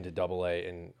walk into double A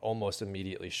and almost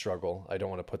immediately struggle. I don't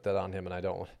want to put that on him, and I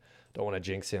don't want to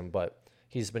jinx him, but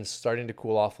he's been starting to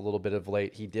cool off a little bit of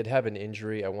late. He did have an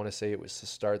injury. I want to say it was to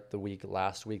start the week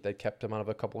last week that kept him out of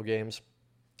a couple of games.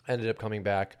 Ended up coming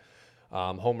back,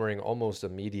 homering almost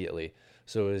immediately.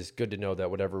 So it was good to know that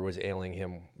whatever was ailing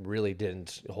him really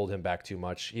didn't hold him back too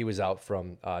much. He was out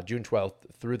from June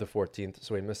 12th through the 14th,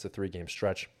 so he missed a 3-game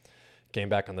stretch. Came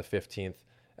back on the 15th,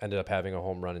 ended up having a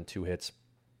home run and 2 hits.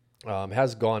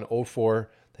 Has gone 0-4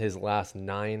 his last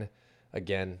 9.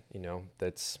 Again,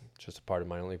 that's just a part of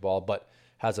minor league ball, but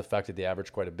has affected the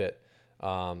average quite a bit.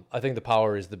 I think the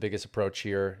power is the biggest approach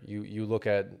here. You look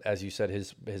at, as you said,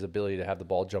 his ability to have the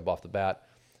ball jump off the bat.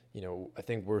 I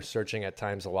think we're searching at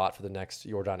times a lot for the next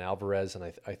Yordan Alvarez, and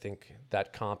I think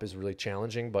that comp is really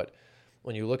challenging. But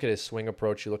when you look at his swing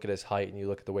approach, you look at his height, and you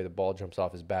look at the way the ball jumps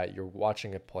off his bat, you're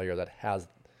watching a player that has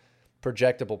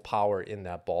projectable power in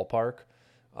that ballpark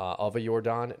of a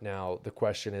Jordan. Now, the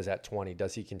question is at 20,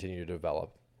 does he continue to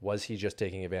develop? Was he just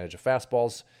taking advantage of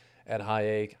fastballs at high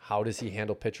A? How does he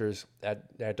handle pitchers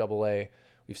at double A?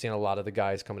 We've seen a lot of the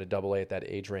guys coming to double A at that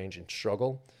age range and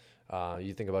struggle.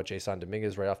 You think about Jason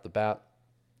Dominguez right off the bat.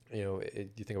 You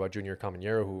think about Junior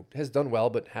Caminero, who has done well,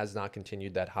 but has not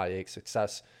continued that high A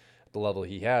success at the level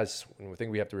he has. And I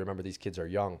think we have to remember these kids are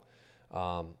young.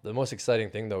 The most exciting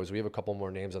thing, though, is we have a couple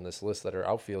more names on this list that are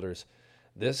outfielders.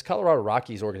 This Colorado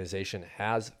Rockies organization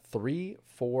has 3,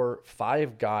 4,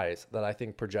 5 guys that I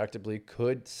think projectably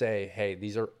could say, hey,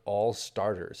 these are all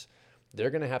starters. They're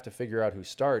going to have to figure out who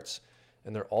starts,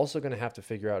 and they're also going to have to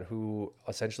figure out who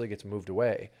essentially gets moved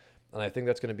away. And I think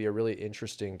that's going to be a really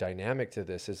interesting dynamic to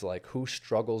this, is like who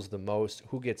struggles the most,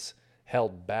 who gets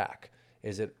held back.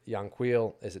 Is it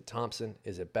Yanquiel? Is it Thompson?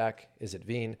 Is it Beck? Is it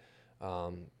Veen?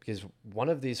 Because one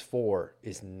of these 4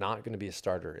 is not going to be a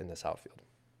starter in this outfield.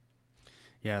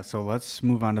 Yeah, so let's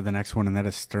move on to the next one, and that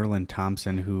is Sterling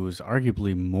Thompson, who's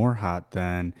arguably more hot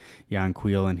than Jan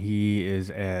Queel, and he is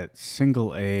at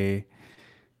single A.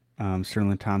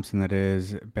 Sterling Thompson, that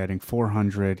is, batting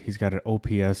 400. He's got an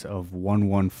OPS of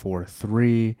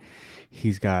 1143.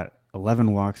 He's got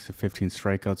 11 walks to 15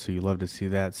 strikeouts, so you love to see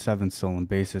that. 7 stolen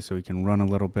bases, so he can run a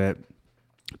little bit.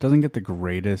 Doesn't get the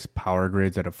greatest power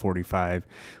grades at a 45,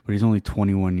 but he's only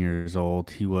 21 years old.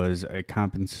 He was a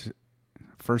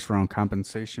first round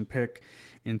compensation pick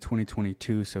in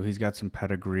 2022, so he's got some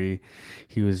pedigree.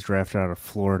 He was drafted out of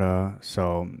Florida,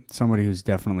 so somebody who's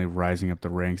definitely rising up the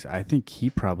ranks. I think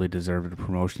he probably deserved a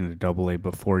promotion to double A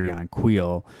before Jan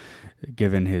Queel,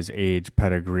 given his age,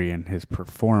 pedigree, and his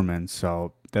performance.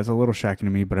 So that's a little shocking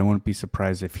to me, but I wouldn't be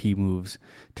surprised if he moves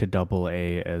to double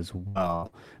A as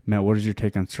well. Matt, what is your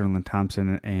take on Sterling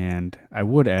Thompson? And I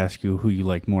would ask you who you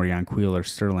like more, Jan Queel or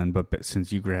Sterling, but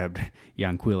since you grabbed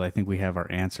Jan Queel, I think we have our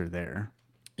answer there.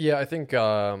 Yeah, I think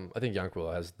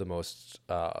Yanquiel has the most.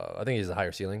 I think he's the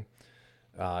higher ceiling.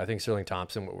 I think Sterling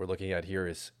Thompson, what we're looking at here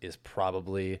is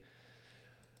probably,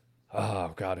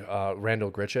 oh god,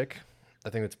 Randall Grichuk. I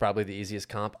think that's probably the easiest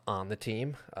comp on the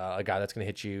team. A guy that's going to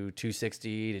hit you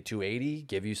 260 to 280,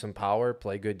 give you some power,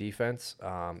 play good defense.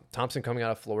 Thompson coming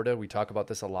out of Florida, we talk about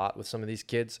this a lot with some of these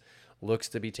kids. Looks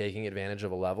to be taking advantage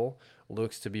of a level.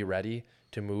 Looks to be ready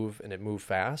to move, and it move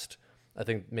fast. I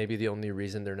think maybe the only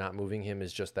reason they're not moving him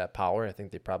is just that power. I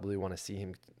think they probably want to see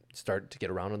him start to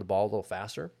get around on the ball a little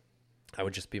faster. That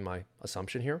would just be my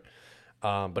assumption here.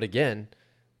 But again,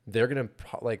 they're going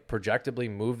to projectably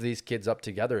move these kids up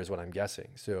together is what I'm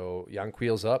guessing. So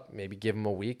Yanquiel's up, maybe give him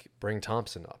a week, bring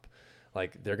Thompson up.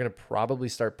 Like they're going to probably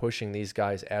start pushing these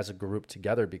guys as a group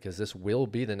together because this will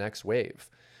be the next wave.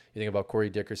 You think about Corey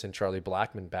Dickerson, Charlie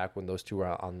Blackmon back when those two were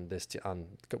on on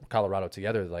Colorado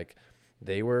together, like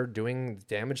they were doing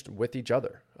damage with each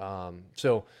other.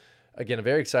 So again, I'm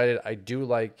very excited. I do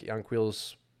like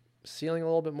Yanquiel's ceiling a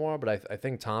little bit more, but I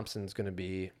think Thompson's going to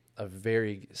be a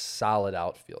very solid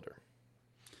outfielder.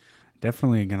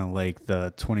 Definitely going to like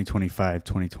the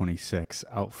 2025-2026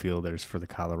 outfielders for the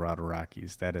Colorado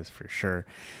Rockies. That is for sure.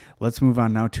 Let's move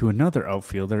on now to another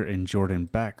outfielder in Jordan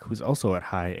Beck, who's also at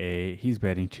high A. He's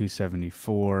batting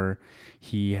 274.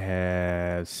 He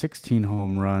has 16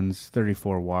 home runs,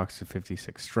 34 walks to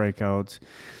 56 strikeouts.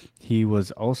 He was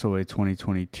also a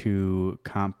 2022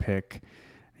 comp pick.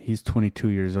 He's 22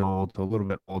 years old, so a little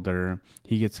bit older.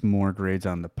 He gets more grades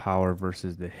on the power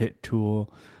versus the hit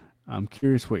tool. I'm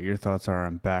curious what your thoughts are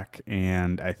on Beck,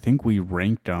 and I think we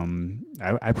ranked him.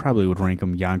 I probably would rank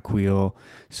him Jan Queel,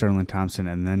 Sterling Thompson,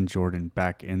 and then Jordan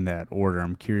Beck in that order.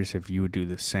 I'm curious if you would do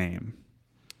the same.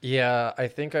 Yeah, I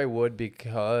think I would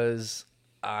because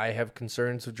I have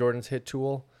concerns with Jordan's hit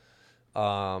tool. So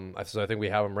I think we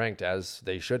have him ranked as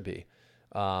they should be.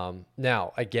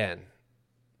 Now, again,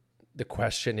 the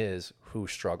question is who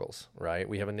struggles, right?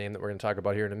 We have a name that we're going to talk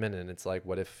about here in a minute, and it's like,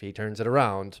 what if he turns it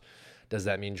around? Does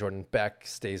that mean Jordan Beck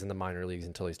stays in the minor leagues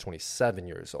until he's 27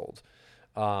 years old?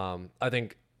 I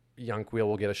think Yanquiel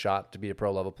will get a shot to be a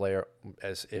pro level player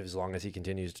as long as he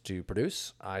continues to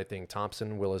produce. I think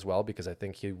Thompson will as well because I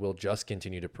think he will just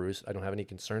continue to produce. I don't have any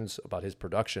concerns about his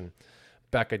production.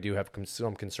 Beck, I do have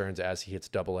some concerns as he hits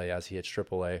double A, as he hits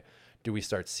triple A. Do we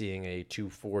start seeing a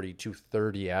 240,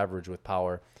 230 average with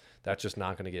power? That's just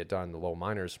not going to get done in the low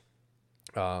minors.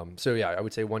 So yeah, I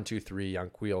would say 1, 2, 3,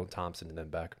 Yanquiel, Thompson, and then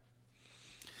Beck.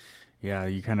 Yeah,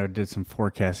 you kind of did some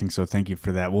forecasting, so thank you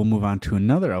for that. We'll move on to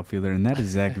another outfielder, and that is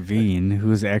Zach Veen,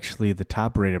 who is actually the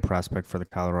top-rated prospect for the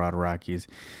Colorado Rockies.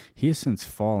 He has since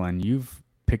fallen. You've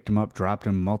picked him up, dropped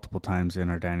him multiple times in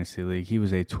our Dynasty League. He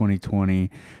was a 2020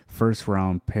 first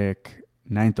round pick,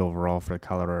 ninth overall for the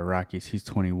Colorado Rockies. He's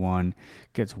 21,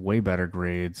 gets way better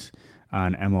grades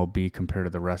on MLB compared to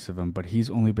the rest of them, but he's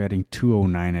only batting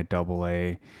 209 at Double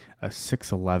a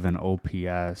 611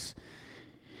 OPS.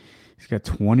 He's got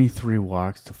 23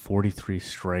 walks to 43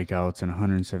 strikeouts and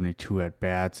 172 at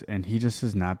bats, and he just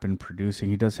has not been producing.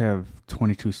 He does have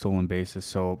 22 stolen bases,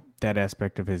 so that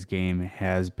aspect of his game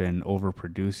has been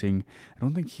overproducing. I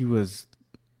don't think he was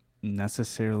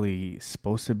necessarily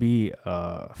supposed to be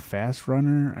a fast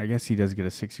runner. I guess he does get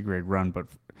a 60 grade run, but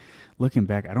looking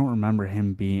back, I don't remember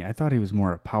him being. I thought he was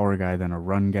more a power guy than a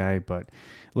run guy, but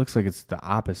it looks like it's the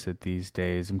opposite these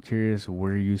days. I'm curious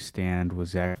where you stand with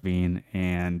Zach Veen,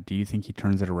 and do you think he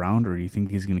turns it around, or do you think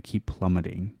he's going to keep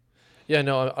plummeting? Yeah,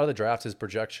 no, out of the draft, his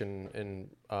projection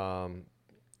and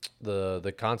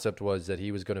the concept was that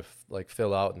he was going to like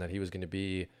fill out and that he was going to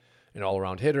be an all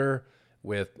around hitter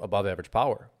with above average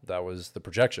power. That was the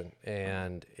projection,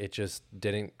 and it just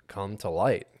didn't come to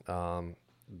light.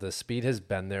 The speed has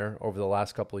been there over the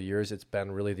last couple of years. It's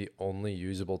been really the only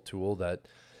usable tool that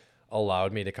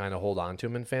allowed me to kind of hold on to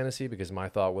him in fantasy, because my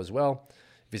thought was, well,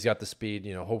 if he's got the speed,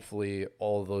 hopefully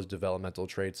all of those developmental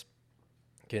traits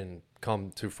can come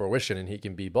to fruition and he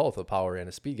can be both a power and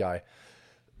a speed guy.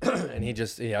 And he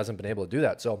hasn't been able to do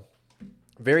that. So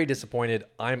very disappointed.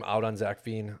 I'm out on Zach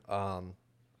Veen,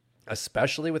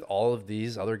 especially with all of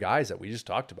these other guys that we just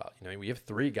talked about. We have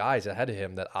 3 guys ahead of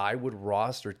him that I would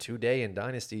roster today in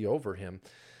Dynasty over him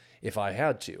if I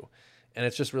had to. And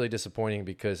it's just really disappointing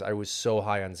because I was so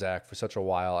high on Zach for such a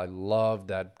while. I loved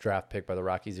that draft pick by the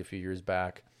Rockies a few years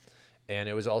back. And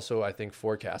it was also, I think,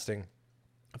 forecasting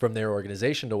from their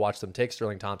organization to watch them take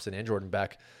Sterling Thompson and Jordan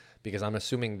Beck, because I'm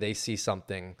assuming they see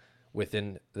something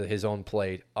within his own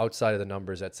plate outside of the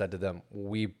numbers that said to them,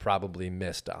 we probably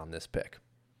missed on this pick.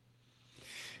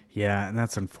 Yeah, and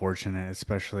that's unfortunate,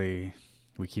 especially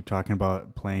we keep talking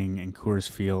about playing in Coors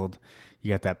Field.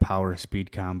 You got that power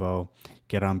speed combo,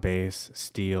 get on base,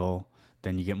 steal,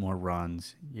 then you get more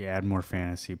runs, you add more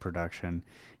fantasy production.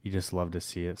 You just love to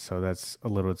see it. So that's a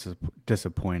little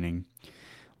disappointing.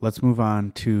 Let's move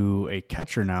on to a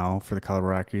catcher now for the Colorado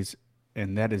Rockies,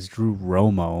 and that is Drew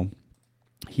Romo.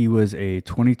 He was a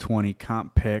 2020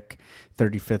 comp pick,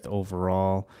 35th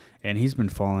overall, and he's been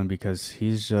falling because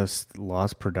he's just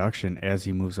lost production as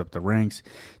he moves up the ranks.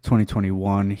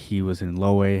 2021, he was in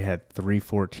low A, had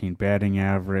 314 batting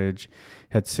average,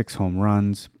 had 6 home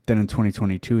runs. Then in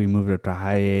 2022, he moved up to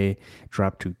high A,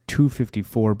 dropped to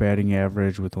 254 batting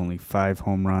average with only 5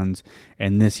 home runs.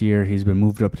 And this year, he's been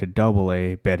moved up to double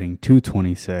A, batting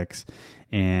 226.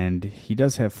 And he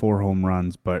does have 4 home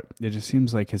runs, but it just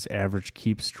seems like his average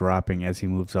keeps dropping as he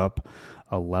moves up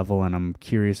a level. And I'm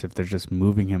curious if they're just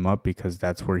moving him up because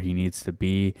that's where he needs to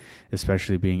be,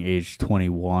 especially being age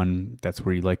 21. That's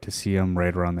where you like to see him,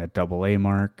 right around that double A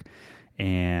mark.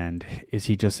 And is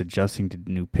he just adjusting to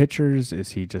new pitchers?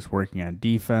 Is he just working on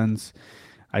defense?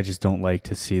 I just don't like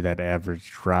to see that average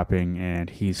dropping, and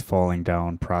he's falling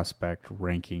down prospect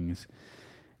rankings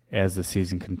as the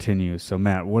season continues. So,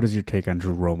 Matt, what is your take on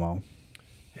Drew Romo?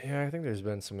 Yeah, I think there's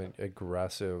been some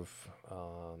aggressive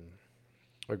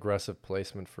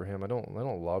placement for him. I don't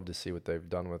love to see what they've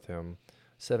done with him.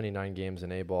 79 games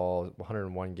in A ball,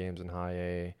 101 games in high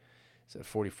A. He's at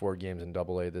 44 games in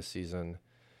double A this season.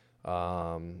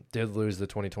 Did lose the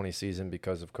 2020 season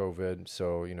because of COVID.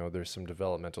 So, there's some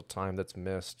developmental time that's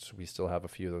missed. We still have a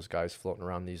few of those guys floating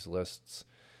around these lists.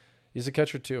 He's a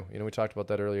catcher too. We talked about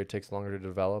that earlier. It takes longer to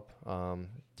develop.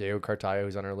 Diego Cartaya,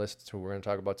 who's on our list, who we're going to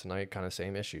talk about tonight, kind of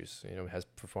same issues. Has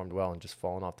performed well and just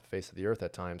fallen off the face of the earth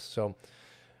at times. So,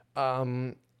 I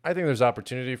think there's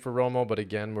opportunity for Romo, but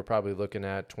again, we're probably looking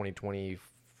at 2025,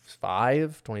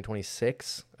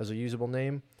 2026 as a usable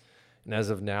name. And as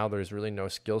of now, there's really no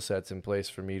skill sets in place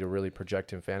for me to really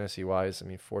project him fantasy-wise.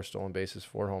 4 stolen bases,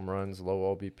 4 home runs,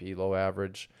 low OBP, low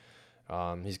average.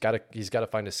 He's got to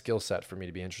find a skill set for me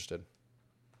to be interested.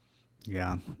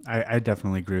 Yeah, I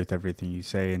definitely agree with everything you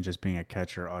say, and just being a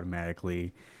catcher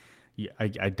automatically,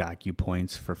 I dock you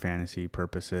points for fantasy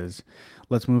purposes.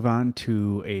 Let's move on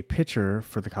to a pitcher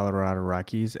for the Colorado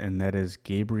Rockies, and that is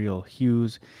Gabriel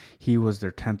Hughes. He was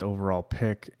their 10th overall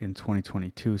pick in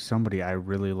 2022. Somebody I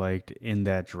really liked in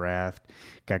that draft.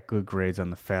 Got good grades on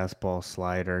the fastball,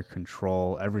 slider,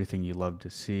 control, everything you love to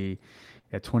see.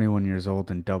 At 21 years old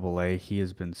in Double A, he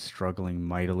has been struggling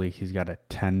mightily. He's got a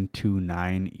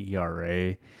 10.29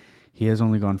 ERA. He has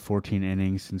only gone 14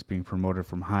 innings since being promoted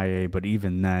from high A, but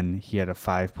even then, he had a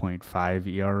 5.5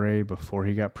 ERA before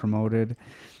he got promoted.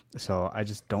 So I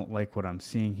just don't like what I'm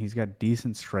seeing. He's got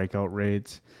decent strikeout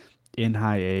rates, in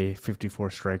high A, 54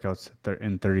 strikeouts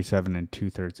in 37 and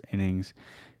two-thirds innings.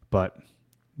 But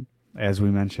as we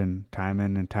mentioned, time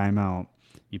in and time out,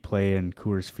 you play in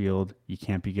Coors Field, you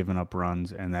can't be giving up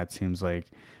runs, and that seems like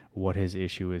what his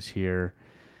issue is here.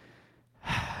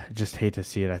 I just hate to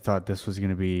see it. I thought this was going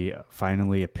to be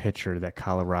finally a pitcher that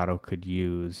Colorado could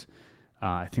use.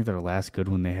 I think their last good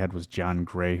one they had was John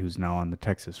Gray, who's now on the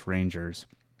Texas Rangers.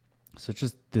 So it's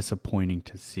just disappointing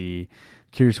to see.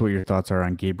 Curious what your thoughts are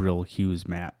on Gabriel Hughes,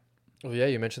 Matt. Well, yeah,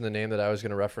 you mentioned the name that I was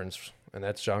going to reference, and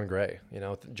that's John Gray.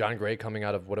 John Gray coming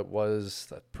out of what it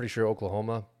was, pretty sure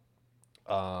Oklahoma,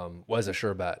 was a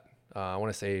sure bet. I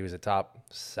want to say he was a top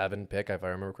 7 pick, if I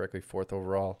remember correctly, 4th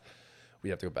overall. We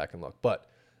have to go back and look. But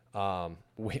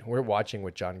we're watching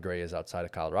what John Gray is outside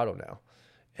of Colorado now.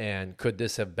 And could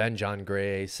this have been John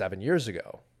Gray 7 years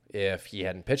ago if he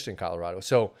hadn't pitched in Colorado?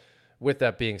 So with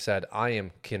that being said, I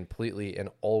am completely and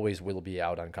always will be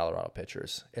out on Colorado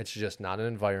pitchers. It's just not an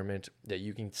environment that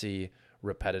you can see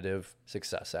repetitive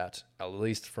success at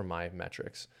least for my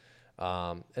metrics.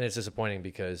 And it's disappointing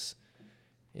because,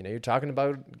 you're talking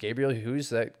about Gabriel Hughes,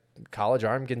 that college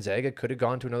arm. Gonzaga could have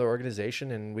gone to another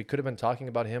organization, and we could have been talking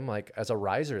about him like as a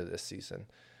riser this season.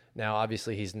 Now,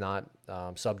 obviously, he's not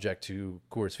subject to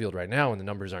Coors Field right now, and the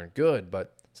numbers aren't good,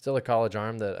 but still a college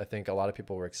arm that I think a lot of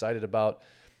people were excited about.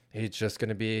 He's just going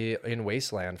to be in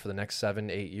wasteland for the next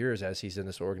 7-8 years as he's in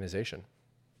this organization.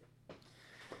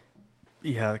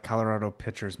 Yeah, the Colorado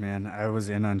pitchers, man. I was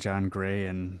in on John Gray,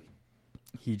 and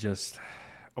he just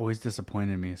always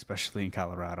disappointed me, especially in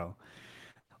Colorado.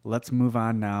 Let's move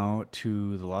on now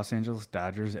to the Los Angeles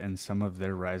Dodgers and some of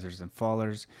their risers and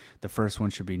fallers. The first one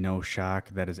should be no shock.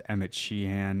 That is Emmett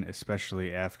Sheehan,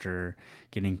 especially after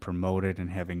getting promoted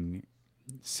and having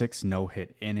 6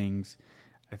 no-hit innings.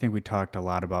 I think we talked a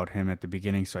lot about him at the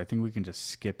beginning, so I think we can just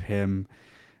skip him.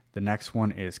 The next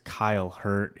one is Kyle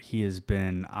Hurt. He has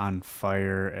been on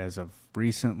fire as of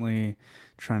recently.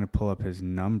 Trying to pull up his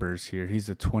numbers here. He's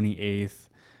the 28th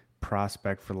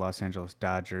prospect for the Los Angeles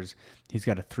Dodgers. He's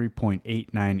got a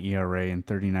 3.89 ERA in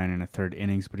 39 and a third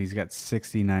innings, but he's got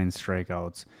 69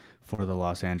 strikeouts for the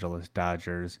Los Angeles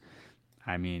Dodgers.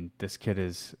 I mean, this kid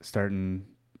is starting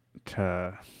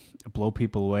to blow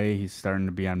people away. He's starting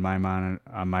to be on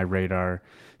my radar,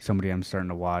 somebody I'm starting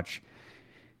to watch.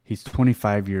 He's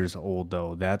 25 years old,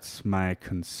 though. That's my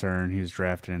concern. He was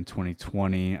drafted in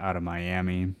 2020 out of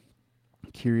Miami.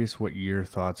 Curious what your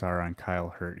thoughts are on Kyle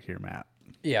Hurt here, Matt.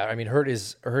 Yeah, I mean, Hurt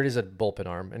is a bullpen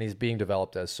arm, and he's being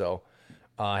developed as so.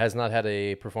 Has not had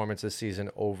a performance this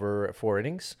season over 4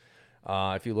 innings.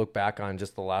 If you look back on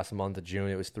just the last month of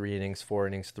June, it was 3 innings, 4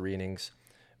 innings, 3 innings.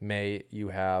 May, you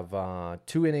have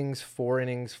 2 innings, 4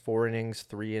 innings, 4 innings,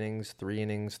 3 innings, 3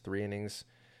 innings, 3 innings.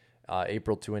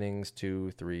 April, 2 innings,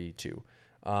 2, 3, 2.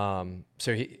 So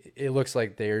it looks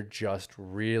like they're just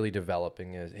really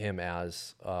developing him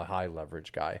as a high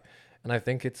leverage guy. And I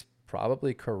think it's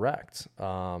probably correct.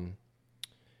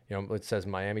 It says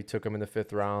Miami took him in the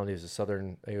 5th round. He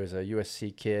was a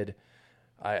USC kid.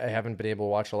 I haven't been able to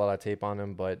watch a lot of tape on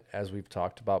him, but as we've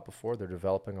talked about before, they're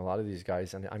developing a lot of these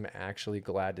guys, and I'm actually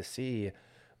glad to see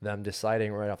them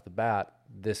deciding right off the bat,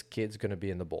 this kid's going to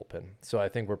be in the bullpen. So I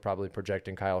think we're probably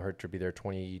projecting Kyle Hurt to be their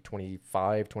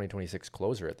 2025, 2026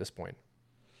 closer at this point.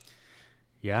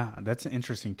 Yeah, that's an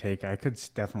interesting take. I could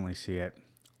definitely see it.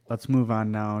 Let's move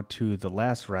on now to the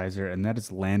last riser, and that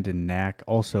is Landon Knack,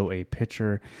 also a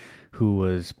pitcher who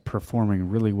was performing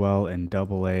really well in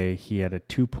Double A. He had a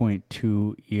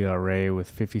 2.2 ERA with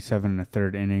 57 and a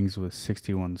third innings with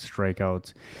 61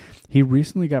 strikeouts. He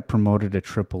recently got promoted to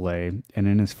Triple A, and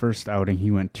in his first outing,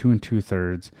 he went 2 and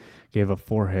 2/3, gave up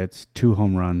 4 hits, 2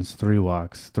 home runs, 3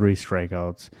 walks, 3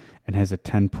 strikeouts, and has a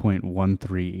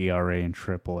 10.13 ERA in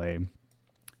Triple A.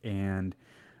 And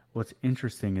what's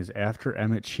interesting is after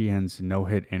Emmett Sheehan's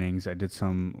no-hit innings, I did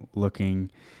some looking,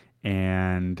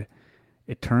 and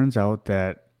it turns out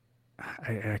that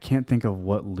I can't think of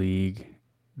what league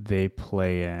they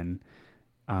play in,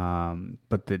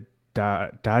 but the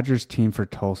Dodgers team for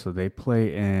Tulsa, they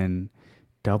play in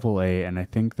Double A, and I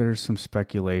think there's some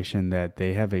speculation that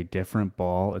they have a different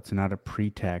ball. It's not a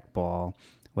pre-tack ball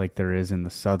like there is in the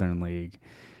Southern League,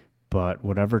 but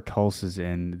whatever Tulsa's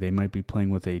in, they might be playing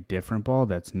with a different ball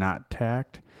that's not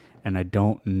tacked. And I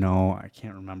don't know, I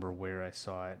can't remember where I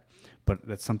saw it, but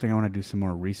that's something I want to do some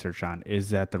more research on. Is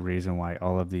that the reason why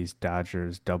all of these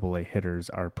Dodgers Double A hitters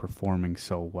are performing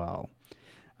so well?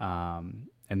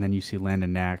 And then you see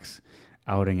Landon Knack's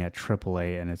outing at Triple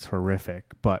A, and it's horrific.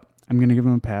 But I'm going to give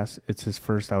him a pass. It's his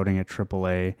first outing at Triple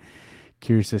A.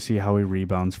 Curious to see how he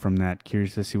rebounds from that.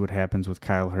 Curious to see what happens with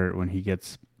Kyle Hurt when he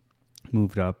gets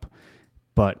moved up.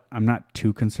 But I'm not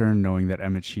too concerned knowing that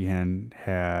Emmett Sheehan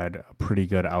had a pretty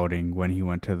good outing when he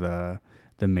went to the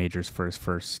majors for his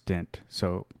first stint.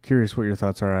 So curious what your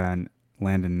thoughts are on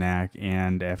Landon Knack,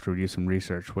 and after we do some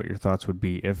research, what your thoughts would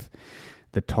be if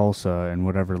the Tulsa and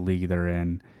whatever league they're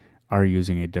in are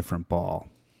using a different ball.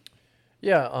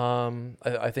 Yeah,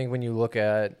 I think when you look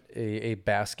at a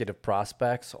basket of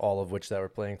prospects, all of which that were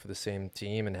playing for the same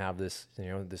team and have this,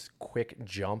 this quick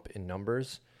jump in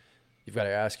numbers, you've got to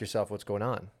ask yourself what's going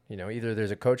on. Either there's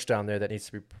a coach down there that needs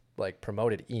to be like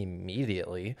promoted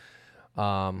immediately,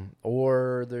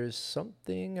 or there's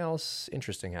something else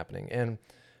interesting happening. And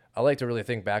I like to really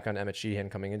think back on Emmett Sheehan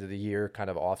coming into the year. Kind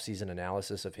of off-season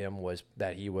analysis of him was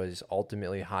that he was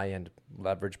ultimately high-end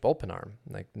leverage bullpen arm.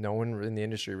 Like no one in the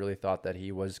industry really thought that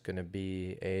he was going to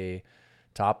be a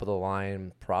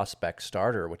top-of-the-line prospect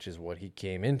starter, which is what he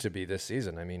came in to be this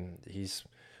season. I mean, he's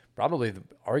probably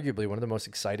arguably one of the most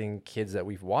exciting kids that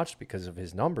we've watched because of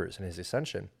his numbers and his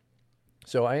ascension.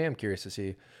 So I am curious to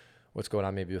see what's going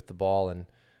on maybe with the ball. And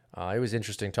it was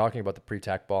interesting talking about the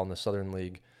pre-tack ball in the Southern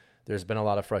League. There's been a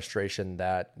lot of frustration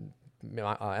that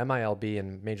MILB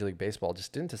and Major League Baseball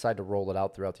just didn't decide to roll it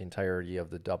out throughout the entirety of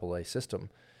the AA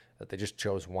system, that they just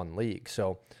chose one league.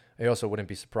 So I also wouldn't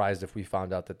be surprised if we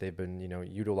found out that they've been,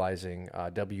 utilizing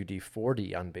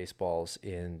WD-40 on baseballs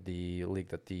in the league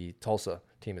that the Tulsa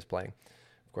team is playing.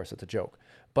 Of course, that's a joke.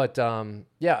 But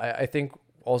I think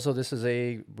also this is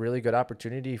a really good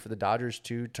opportunity for the Dodgers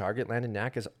to target Landon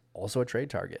Knack as also a trade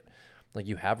target. Like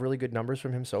you have really good numbers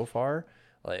from him so far.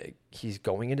 Like he's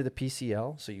going into the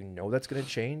PCL, so that's going to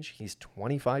change. He's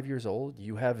 25 years old.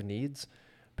 You have needs.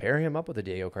 Pair him up with a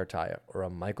Diego Cartaya or a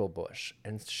Michael Busch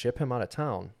and ship him out of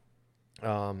town.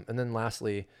 And then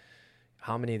lastly,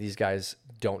 how many of these guys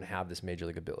don't have this major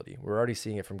league ability? We're already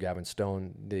seeing it from Gavin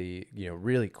Stone, the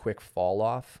really quick fall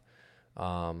off.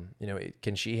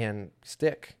 Can Sheehan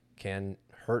stick? Can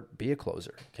Hurt be a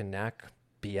closer? Can Knack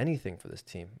be anything for this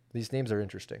team? These names are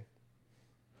interesting.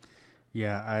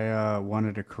 Yeah, I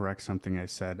wanted to correct something I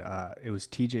said. It was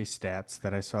TJ Stats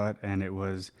that I saw it, and it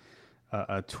was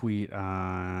a tweet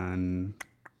on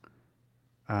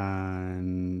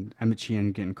Emmett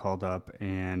Sheehan getting called up,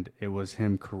 and it was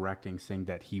him correcting, saying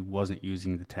that he wasn't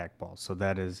using the tack ball. So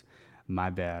that is my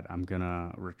bad. I'm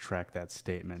gonna retract that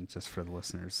statement just for the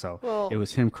listeners. So it Well,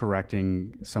 was him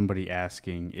correcting somebody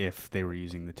asking if they were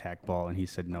using the tack ball, and he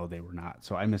said no, they were not.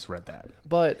 So I misread that.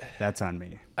 but That's on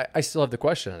me. I still have the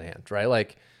question at hand, right?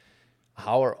 Like,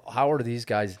 how are these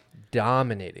guys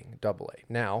dominating Double A?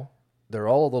 Now they're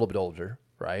all a little bit older,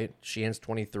 right? Sheehan's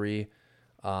 23,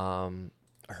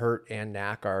 Hurt and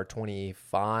Knack are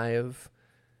 25,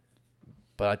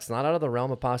 but it's not out of the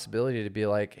realm of possibility to be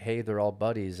like, hey, they're all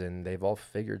buddies and they've all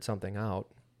figured something out.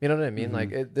 You know what I mean?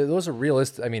 Mm-hmm. Like those are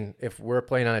realistic. I mean, if we're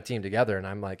playing on a team together and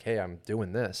I'm like, hey, I'm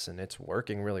doing this and it's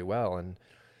working really well and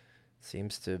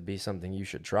seems to be something you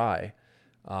should try.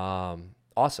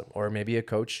 Awesome. Or maybe a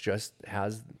coach just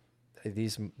has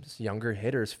these younger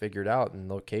hitters figured out and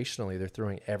locationally they're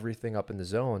throwing everything up in the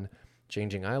zone,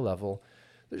 changing eye level.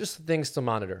 They're just things to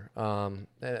monitor,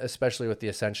 especially with the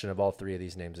ascension of all three of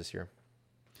these names this year.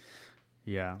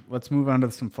 Yeah, let's move on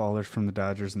to some fallers from the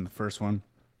Dodgers. And the first one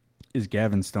is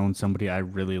Gavin Stone, somebody I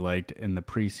really liked in the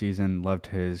preseason. Loved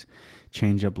his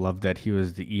changeup, loved that he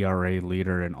was the ERA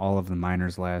leader in all of the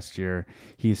minors last year.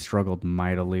 He struggled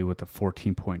mightily with a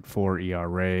 14.4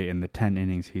 ERA in the 10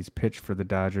 innings he's pitched for the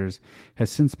Dodgers. Has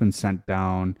since been sent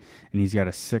down, and he's got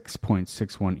a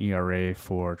 6.61 ERA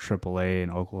for AAA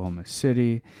in Oklahoma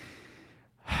City.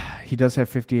 He does have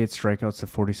 58 strikeouts to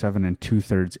 47 and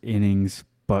two-thirds innings,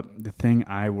 but the thing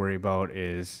I worry about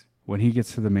is when he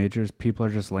gets to the majors, people are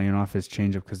just laying off his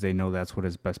changeup because they know that's what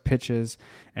his best pitch is,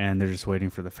 and they're just waiting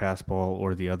for the fastball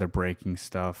or the other breaking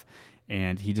stuff.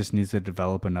 And he just needs to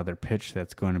develop another pitch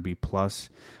that's going to be plus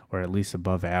or at least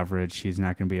above average. He's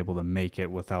not going to be able to make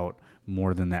it without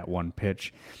more than that one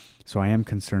pitch. So I am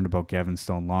concerned about Gavin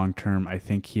Stone long term. I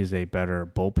think he is a better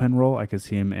bullpen role. I could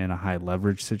see him in a high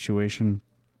leverage situation,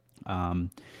 um,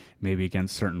 maybe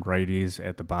against certain righties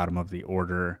at the bottom of the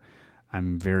order.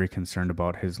 I'm very concerned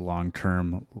about his long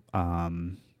term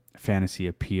fantasy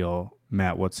appeal.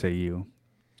 Matt, what say you?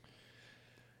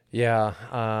 Yeah,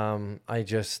 I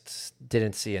just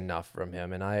didn't see enough from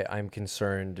him, and I'm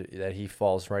concerned that he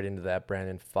falls right into that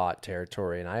Brandon Pfaadt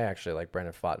territory. And I actually like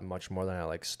Brandon Pfaadt much more than I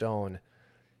like Stone.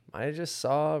 I just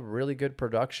saw really good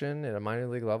production at a minor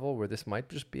league level where this might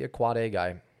just be a quad A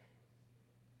guy.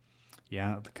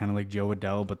 Yeah, kind of like Joe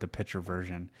Adele, but the pitcher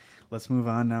version. Let's move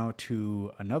on now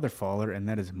to another faller, and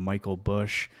that is Michael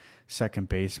Bush, second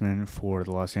baseman for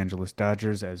the Los Angeles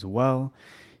Dodgers as well.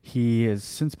 He has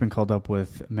since been called up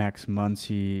with Max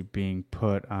Muncy being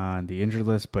put on the injured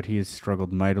list, but he has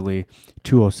struggled mightily.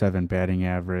 207 batting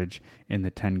average in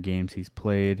the 10 games he's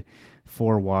played,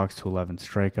 4 walks to 11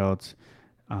 strikeouts.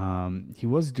 He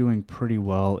was doing pretty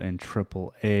well in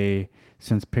Triple A,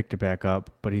 since picked it back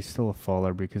up, but he's still a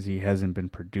faller because he hasn't been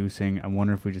producing. I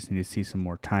wonder if we just need to see some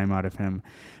more time out of him.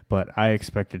 But I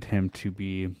expected him to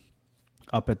be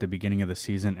up at the beginning of the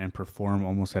season and perform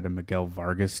almost at a Miguel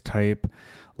Vargas type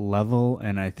level.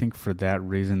 And I think for that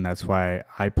reason, that's why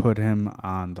I put him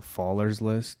on the fallers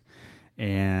list.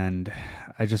 And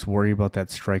I just worry about that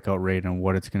strikeout rate and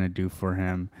what it's going to do for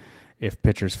him if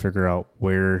pitchers figure out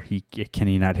where he can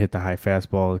he not hit the high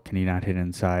fastball, can he not hit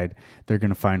inside. They're going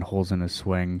to find holes in his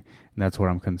swing, and that's what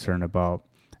I'm concerned about.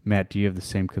 Matt, do you have the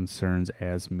same concerns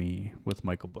as me with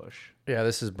Michael Bush? Yeah,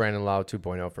 this is Brandon Lau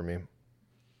 2.0 for me.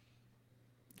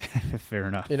 Fair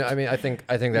enough. I mean, I think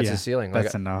that's his ceiling.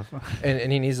 That's enough.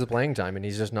 and he needs the playing time, and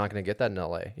he's just not going to get that in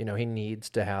LA. He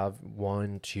needs to have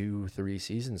 1, 2, 3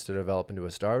 seasons to develop into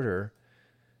a starter,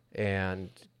 and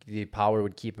the power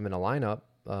would keep him in a lineup.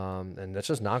 And that's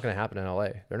just not going to happen in LA.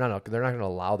 They're not going to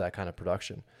allow that kind of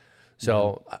production.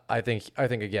 So I think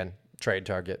again, trade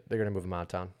target. They're going to move him out of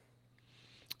town.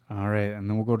 All right, and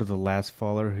then we'll go to the last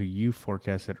faller who you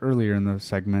forecasted earlier in the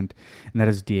segment, and that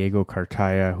is Diego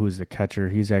Cartaya, who's the catcher.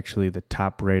 He's actually the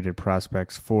top-rated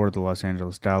prospects for the Los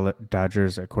Angeles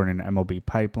Dodgers, according to MLB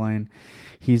Pipeline.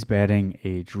 He's batting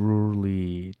a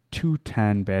drooly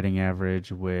 210 batting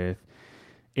average with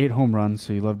 8 home runs,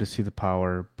 so you love to see the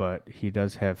power, but he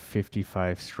does have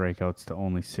 55 strikeouts to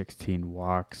only 16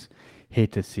 walks.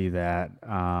 Hate to see that.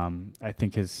 I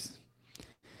think his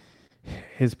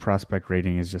prospect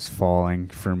rating is just falling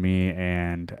for me,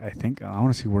 and I think I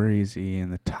want to see where is he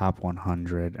in the top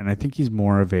 100, and I think he's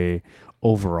more of a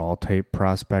overall type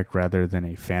prospect rather than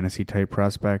a fantasy type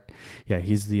prospect. Yeah,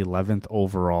 he's the 11th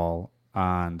overall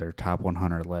on their top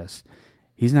 100 list.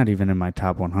 He's not even in my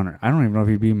top 100. I don't even know if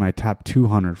he'd be in my top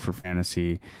 200 for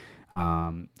fantasy.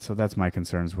 So that's my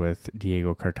concerns with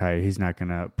Diego Cartaya. He's not going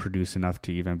to produce enough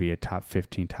to even be a top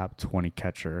 15, top 20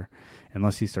 catcher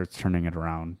unless he starts turning it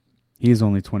around. He's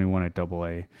only 21 at Double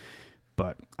A,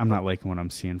 but I'm not liking what I'm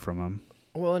seeing from him.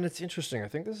 Well, and it's interesting. I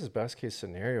think this is best case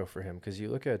scenario for him because you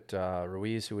look at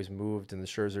Ruiz, who was moved in the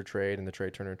Scherzer trade and the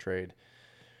Trey Turner trade.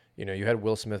 You had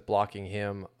Will Smith blocking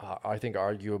him. I think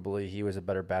arguably he was a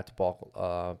better bat to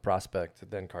ball prospect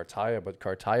than Cartaya, but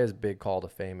Cartaya's big call to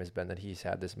fame has been that he's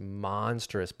had this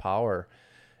monstrous power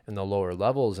in the lower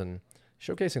levels, and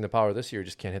showcasing the power this year,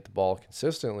 just can't hit the ball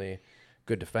consistently.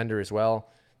 Good defender as well.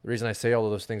 The reason I say all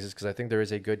of those things is because I think there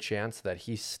is a good chance that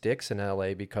he sticks in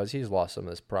LA because he's lost some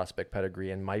of this prospect pedigree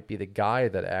and might be the guy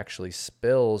that actually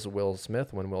spills Will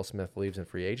Smith when Will Smith leaves in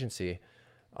free agency.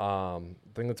 I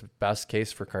think that's the best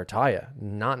case for Cartaya,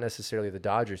 not necessarily the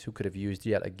Dodgers, who could have used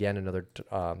yet again another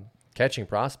catching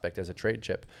prospect as a trade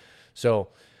chip. So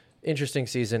interesting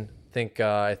season.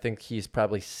 I think he's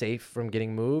probably safe from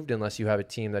getting moved unless you have a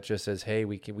team that just says, hey,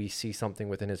 we see something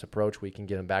within his approach. We can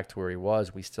get him back to where he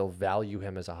was. We still value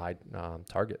him as a high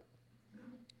target.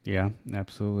 Yeah,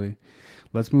 absolutely.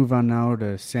 Let's move on now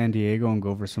to San Diego and go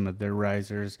over some of their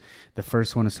risers. The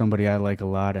first one is somebody I like a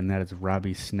lot, and that is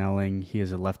Robbie Snelling. He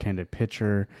is a left-handed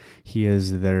pitcher. He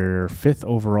is their 5th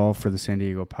overall for the San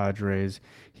Diego Padres.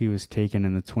 He was taken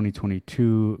in the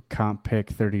 2022 comp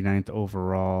pick, 39th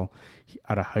overall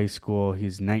out of high school.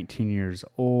 He's 19 years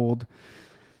old.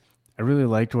 I really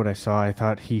liked what I saw. I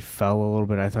thought he fell a little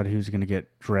bit. I thought he was going to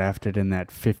get drafted in that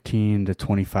 15 to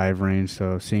 25 range.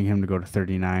 So seeing him to go to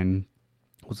 39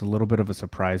 was a little bit of a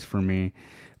surprise for me.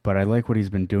 But I like what he's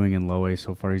been doing in low A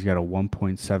so far. He's got a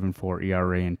 1.74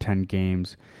 ERA in 10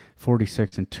 games,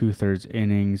 46 and 2/3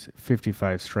 innings,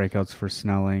 55 strikeouts for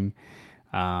Snelling.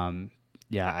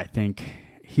 I think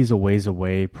he's a ways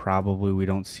away. Probably we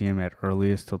don't see him at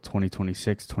earliest till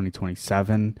 2026,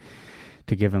 2027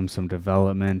 to give him some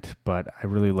development, but I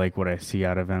really like what I see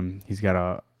out of him. He's got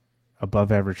a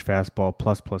above average fastball,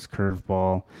 plus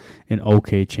curveball, an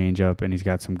okay changeup, and he's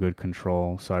got some good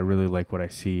control. So I really like what I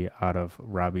see out of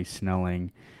Robbie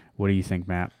Snelling. What do you think,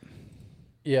 Matt?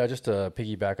 Yeah, just to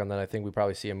piggyback on that, I think we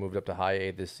probably see him moved up to high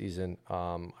A this season.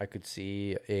 I could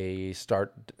see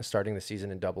starting the season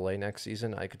in Double A next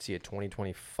season. I could see a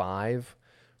 2025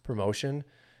 promotion.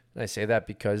 And I say that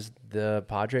because the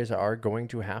Padres are going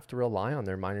to have to rely on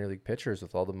their minor league pitchers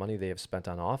with all the money they have spent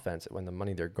on offense. When the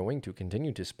money they're going to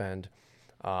continue to spend,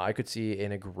 I could see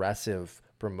an aggressive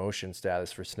promotion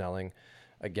status for Snelling.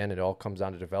 Again, it all comes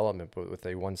down to development, but with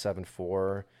a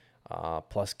 1.74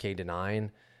 plus K to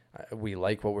 9. We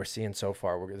like what we're seeing so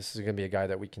far. This is going to be a guy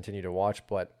that we continue to watch,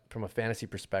 but from a fantasy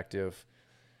perspective,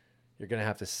 you're going to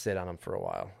have to sit on him for a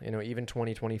while. Even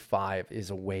 2025 is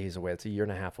a ways away. It's a year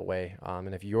and a half away.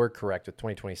 And if you're correct with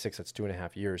 2026, that's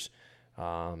 2.5 years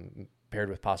paired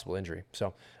with possible injury.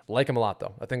 So like him a lot,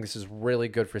 though. I think this is really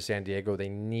good for San Diego. They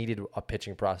needed a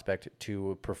pitching prospect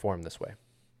to perform this way.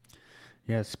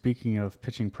 Yeah, speaking of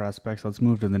pitching prospects, let's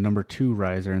move to the number 2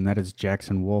 riser, and that is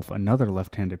Jackson Wolf, another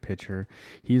left-handed pitcher.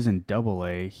 He's in Double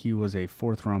A. He was a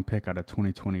fourth-round pick out of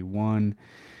 2021.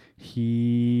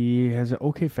 He has an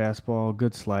okay fastball,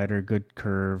 good slider, good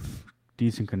curve,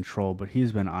 decent control, but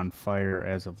he's been on fire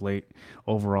as of late.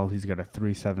 Overall, he's got a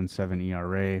 3.77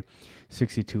 ERA,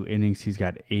 62 innings. He's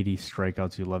got 80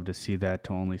 strikeouts. You love to see that,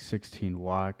 to only 16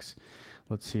 walks.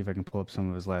 Let's see if I can pull up some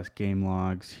of his last game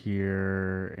logs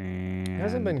here. It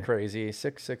hasn't been And crazy.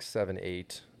 6, 6, 7,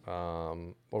 8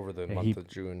 over the yeah, month of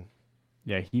June.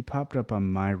 he popped up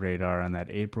on my radar on that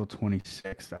April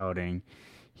 26th outing.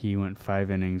 He went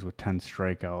 5 innings with 10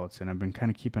 strikeouts, and I've been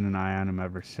kind of keeping an eye on him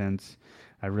ever since.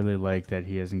 I really like that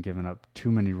he hasn't given up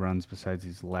too many runs besides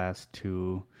these last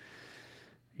two.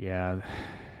 Yeah,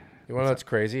 You want to know what's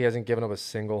crazy? He hasn't given up a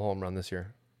single home run this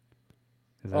year.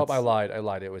 Oh, I that's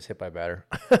lied. It was hit by batter.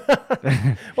 Well,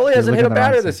 he you're hasn't hit looking a at the wrong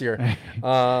batter side. this year.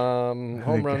 I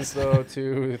Home runs guess. though,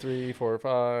 2, 3, 4,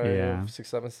 Yeah, 5, 6,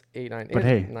 7, 8, 9. He but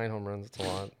has hey, 9 home runs. It's a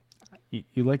lot.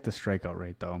 you like the strikeout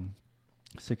rate though.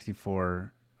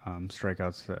 64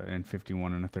 strikeouts in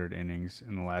 51 and a third innings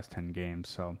in the last 10 games.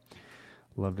 So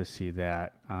love to see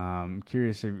that.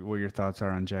 Curious what your thoughts are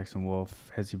on Jackson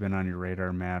Wolf. Has he been on your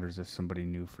radar, Matt, or is this somebody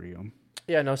new for you?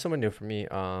 Yeah, no, someone new for me.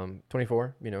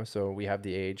 24. So we have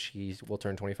the age. He will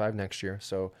turn 25 next year.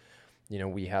 So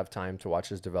we have time to watch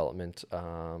his development.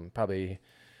 Probably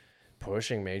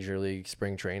pushing major league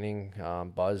spring training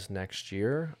buzz next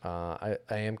year. I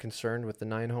am concerned with the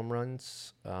 9 home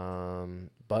runs,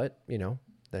 but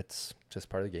that's just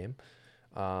part of the game.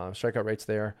 Strikeout rates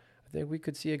there. I think we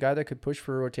could see a guy that could push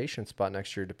for a rotation spot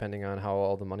next year, depending on how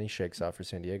all the money shakes out for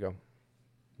San Diego.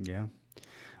 Yeah.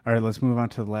 All right, let's move on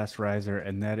to the last riser,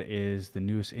 and that is the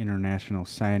newest international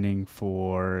signing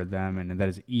for them, and that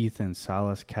is Ethan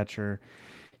Salas, catcher.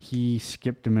 He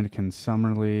skipped Dominican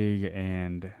Summer League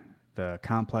and the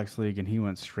Complex League, and he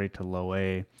went straight to Low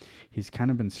A. He's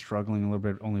kind of been struggling a little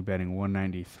bit, only batting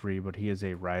 193, but he is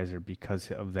a riser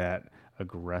because of that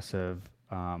aggressive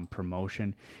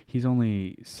promotion. He's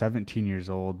only 17 years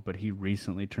old, but he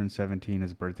recently turned 17.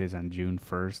 His birthday's on June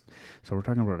 1st. So we're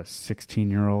talking about a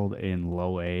 16-year-old in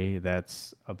Low A.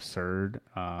 That's absurd.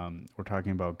 We're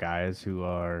talking about guys who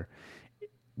are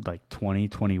like 20,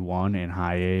 21 in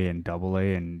high A and double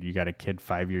A, and you got a kid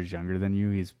 5 years younger than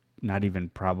you. He's not even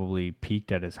probably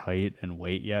peaked at his height and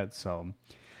weight yet. So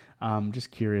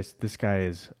just curious. This guy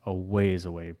is a ways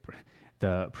away.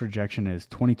 The projection is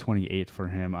 2028 for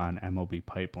him on MLB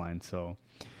Pipeline. So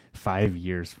 5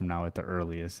 years from now at the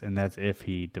earliest, and that's if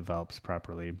he develops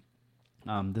properly.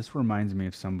 This reminds me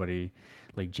of somebody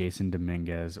like Jason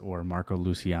Dominguez or Marco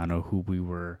Luciano, who we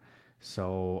were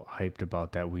so hyped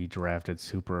about that we drafted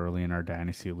super early in our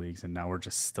dynasty leagues, and now we're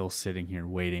just still sitting here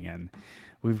waiting. And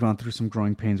we've gone through some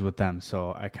growing pains with them.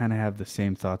 So I kind of have the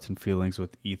same thoughts and feelings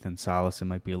with Ethan Salas. It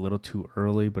might be a little too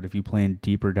early, but if you play in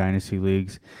deeper dynasty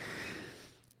leagues,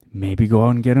 maybe go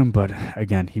out and get him. But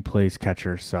again, he plays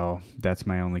catcher, so that's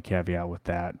my only caveat with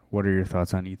that. What are your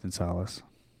thoughts on Ethan Salas?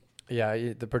 Yeah,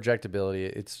 the projectability,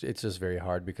 it's just very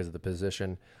hard because of the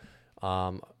position.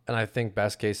 And I think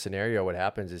best case scenario, what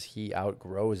happens is he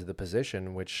outgrows the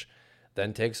position, which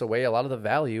then takes away a lot of the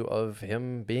value of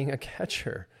him being a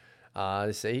catcher.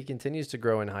 Say he continues to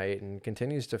grow in height and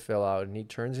continues to fill out, and he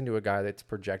turns into a guy that's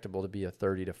projectable to be a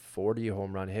 30 to 40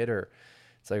 home run hitter.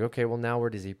 It's like, okay, well, now where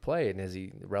does he play? And is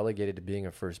he relegated to being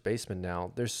a first baseman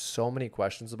now? There's so many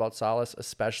questions about Salas,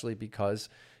 especially because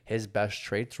his best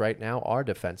traits right now are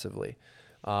defensively.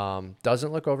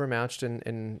 Doesn't look overmatched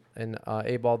in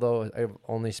A-ball, though.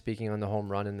 Only speaking on the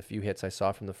home run and the few hits I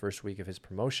saw from the first week of his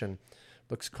promotion.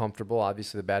 Looks comfortable.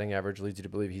 Obviously, the batting average leads you to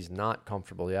believe he's not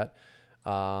comfortable yet.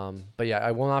 But yeah, I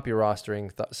will not be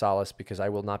rostering Salas because I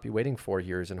will not be waiting 4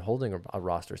 years and holding a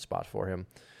roster spot for him.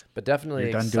 But definitely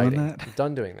You're done exciting. doing that?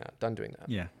 Done doing that. Done doing that.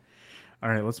 Yeah. All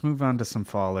right, let's move on to some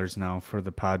fallers now for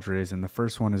the Padres. And the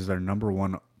first one is their number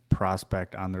 1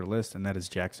 prospect on their list, and that is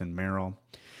Jackson Merrill.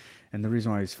 And the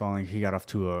reason why he's falling, he got off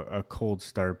to a cold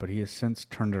start, but he has since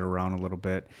turned it around a little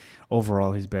bit.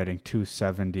 Overall, he's batting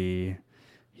 270.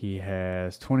 He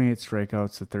has 28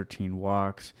 strikeouts to 13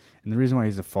 walks. And the reason why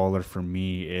he's a faller for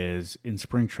me is in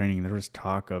spring training, there was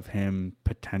talk of him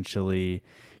potentially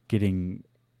getting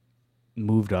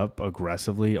moved up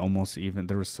aggressively. Almost even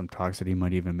there was some talks that he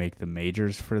might even make the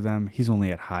majors for them. He's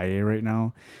only at high A right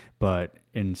now, but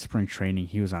in spring training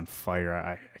he was on fire.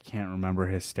 I can't remember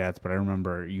his stats, but I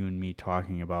remember you and me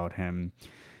talking about him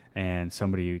and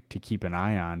somebody to keep an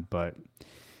eye on. But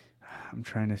I'm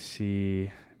trying to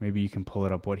see. Maybe you can pull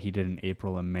it up what he did in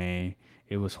April and May.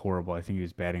 It was horrible. I think he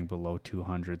was batting below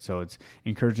 200. So it's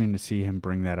encouraging to see him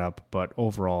bring that up. But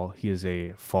overall, he is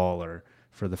a faller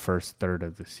for the first third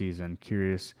of the season.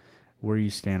 Curious where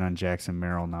you stand on Jackson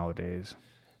Merrill nowadays.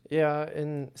 Yeah,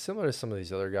 and similar to some of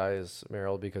these other guys,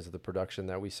 Merrill, because of the production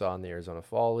that we saw in the Arizona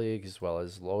Fall League as well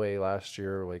as Low A last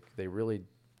year, like they really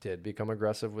did become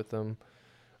aggressive with them.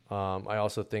 I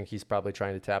also think he's probably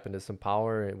trying to tap into some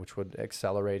power, which would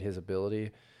accelerate his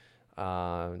ability.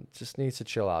 Just needs to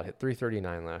chill out. Hit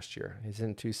 339 last year. He's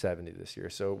in 270 this year.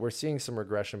 So we're seeing some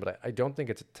regression, but I don't think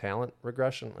it's a talent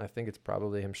regression. I think it's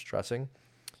probably him stressing.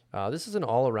 This is an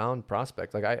all-around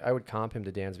prospect. Like I would comp him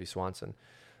to Dansby Swanson.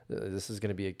 This is going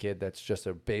to be a kid that's just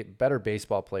a better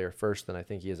baseball player first than I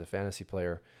think he is a fantasy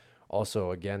player.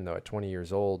 Also, again, though, at 20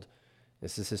 years old,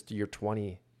 this is his year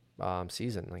 20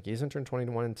 season. Like he hasn't turned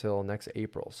 21 until next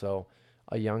April. So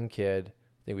a young kid.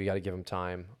 I think we got to give him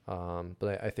time.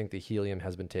 But I think the helium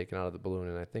has been taken out of the balloon,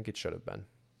 and I think it should have been.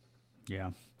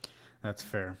 Yeah, that's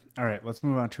fair. All right, let's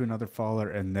move on to another faller,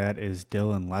 and that is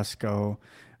Dylan Lesko,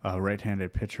 a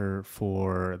right-handed pitcher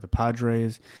for the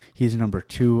Padres. He's number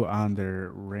 2 on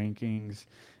their rankings,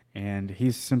 and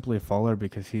he's simply a faller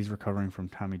because he's recovering from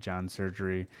Tommy John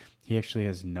surgery. He actually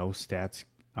has no stats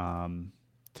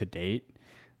to date.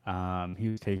 He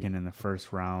was taken in the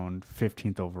first round,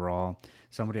 15th overall.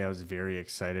 Somebody I was very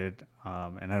excited,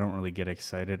 and I don't really get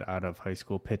excited out of high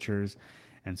school pitchers.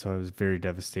 And so it was very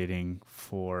devastating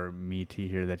for me to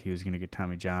hear that he was going to get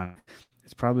Tommy John.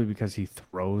 It's probably because he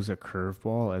throws a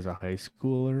curveball as a high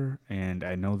schooler, and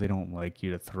I know they don't like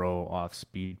you to throw off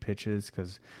speed pitches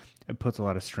because it puts a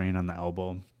lot of strain on the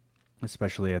elbow,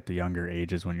 especially at the younger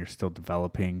ages when you're still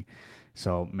developing.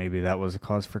 So maybe that was a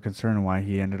cause for concern and why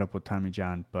he ended up with Tommy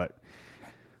John. But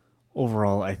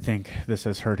overall, I think this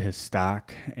has hurt his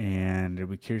stock, and I'd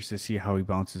be curious to see how he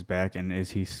bounces back. And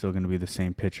is he still going to be the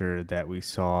same pitcher that we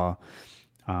saw?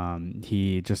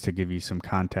 He just to give you some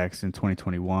context, in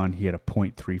 2021, he had a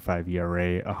 .35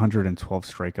 ERA, 112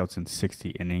 strikeouts in 60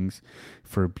 innings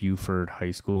for Buford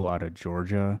High School out of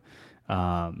Georgia.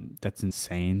 That's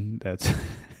insane. That's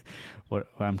what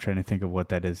I'm trying to think of what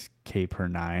that is K per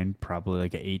nine, probably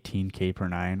like a 18 K per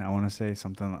nine. I want to say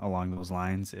something along those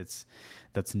lines.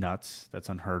 That's nuts. That's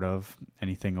unheard of.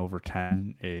 Anything over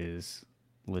 10 is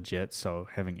legit. So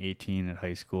having 18 at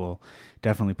high school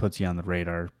definitely puts you on the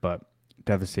radar, but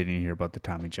devastating to hear about the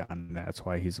Tommy John. That's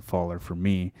why he's a faller for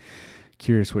me.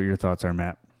 Curious what your thoughts are,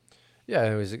 Matt.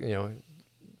 Yeah, it was, it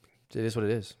is what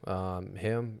it is.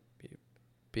 Him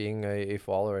being a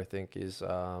faller, I think is,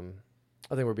 I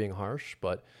think we're being harsh,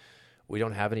 but we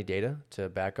don't have any data to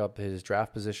back up his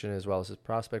draft position as well as his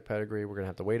prospect pedigree. We're going to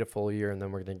have to wait a full year, and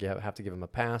then we're going to have to give him a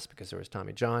pass because there was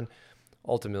Tommy John.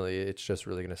 Ultimately, it's just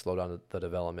really going to slow down the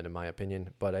development, in my opinion.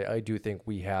 But I do think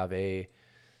we have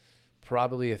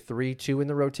probably a 3-2 in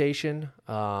the rotation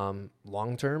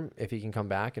long term. If he can come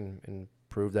back and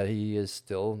prove that he is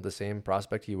still the same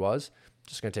prospect he was,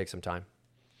 just going to take some time.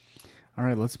 All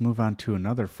right, let's move on to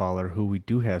another faller who we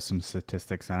do have some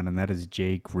statistics on, and that is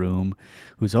Jay Groom,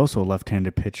 who's also a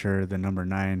left-handed pitcher, the number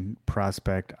 9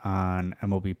 prospect on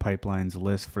MLB Pipeline's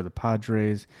list for the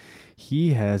Padres.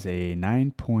 He has a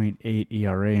 9.8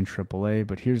 ERA in AAA,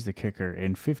 but here's the kicker.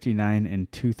 In 59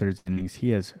 and two-thirds innings,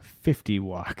 he has 50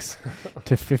 walks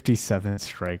to 57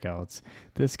 strikeouts.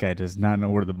 This guy does not know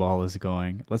where the ball is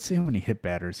going. Let's see how many hit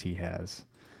batters he has.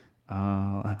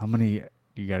 How many,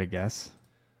 you got to guess?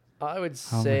 I would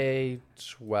How many? say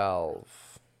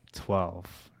 12.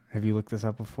 12. Have you looked this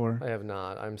up before? I have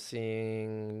not. I'm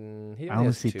seeing he I only only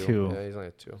has see 2. 2. Yeah, he's only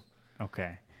has 2.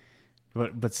 Okay.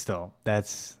 But still,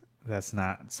 that's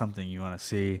not something you want to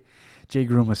see. Jay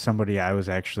Groom was somebody I was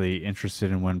actually interested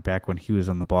in when he was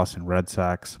on the Boston Red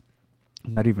Sox.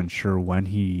 I'm not even sure when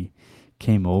he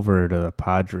came over to the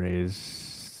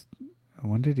Padres.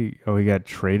 When did he? Oh, he got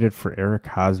traded for Eric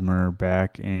Hosmer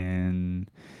back in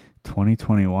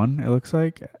 2021, it looks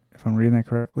like, if I'm reading that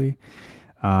correctly.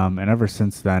 And ever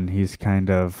since then, he's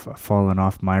kind of fallen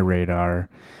off my radar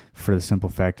for the simple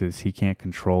fact is he can't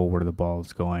control where the ball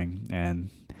is going,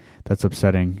 and that's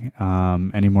upsetting.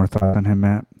 Any more thoughts on him,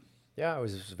 Matt? Yeah, I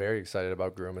was very excited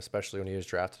about Groom, especially when he was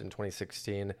drafted in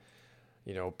 2016.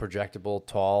 Projectable,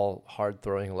 tall,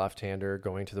 hard-throwing left-hander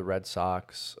going to the Red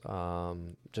Sox.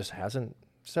 Just hasn't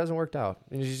Just hasn't worked out.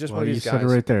 And he's just one Well, of you these said it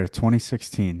guys. right there,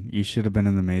 2016. You should have been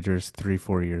in the majors 3,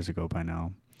 4 years ago by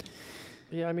now.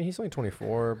 Yeah, I mean, he's only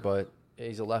 24, but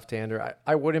he's a left-hander.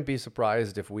 I wouldn't be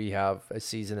surprised if we have a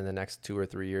season in the next 2 or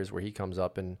 3 years where he comes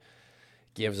up and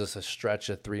gives us a stretch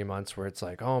of 3 months where it's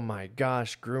like, oh my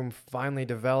gosh, Groom finally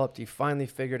developed. He finally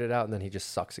figured it out. And then he just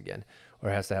sucks again or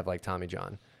has to have like Tommy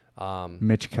John. Um,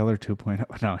 Mitch Keller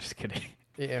 2.0. No, just kidding.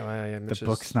 yeah, well, yeah, The Mitch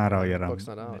book's is, not out yeah, yet book's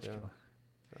on not out. Mitch Yeah. Keller.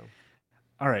 So,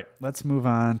 All right, let's move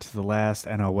on to the last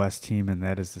NL West team, and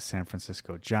that is the San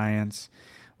Francisco Giants.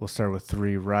 We'll start with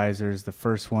three risers. The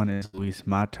first one is Luis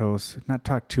Matos. Not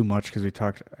talk too much because we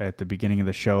talked at the beginning of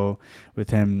the show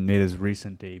with him. Made his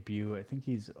recent debut. I think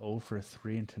he's 0 for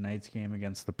 3 in tonight's game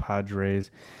against the Padres.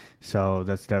 So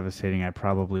that's devastating. I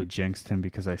probably jinxed him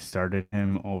because I started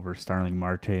him over Starling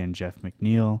Marte and Jeff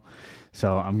McNeil.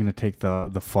 So I'm going to take the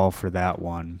fall for that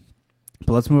one.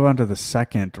 But let's move on to the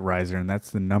second riser, and that's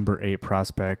the number 8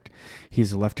 prospect.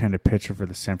 He's a left-handed pitcher for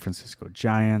the San Francisco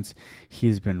Giants.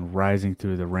 He's been rising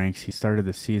through the ranks. He started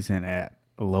the season at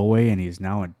low A, and he's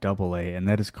now at double A, and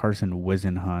that is Carson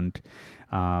Wisenhunt.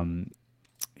 Um,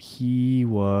 he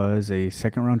was a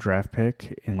second-round draft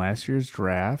pick in last year's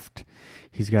draft.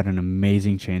 He's got an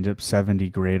amazing changeup, 70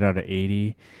 grade out of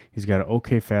 80. He's got an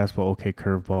okay fastball, okay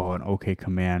curveball, and okay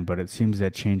command, but it seems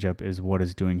that changeup is what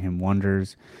is doing him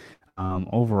wonders.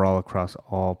 Overall, across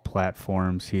all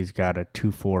platforms, he's got a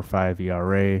 2.45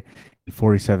 ERA,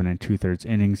 47 and two-thirds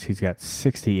innings. He's got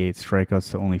 68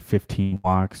 strikeouts to only 15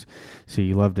 walks, so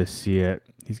you love to see it.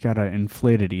 He's got an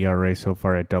inflated ERA so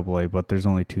far at Double A, but there's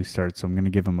only 2 starts, so I'm going to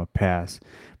give him a pass.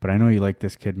 But I know you like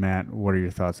this kid, Matt. What are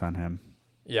your thoughts on him?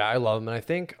 yeah, I love him. And I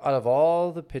think out of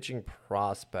all the pitching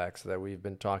prospects that we've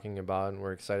been talking about and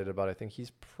we're excited about, I think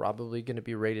he's probably going to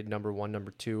be rated number one,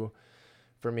 number two.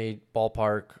 For me,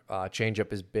 ballpark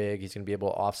changeup is big. He's going to be able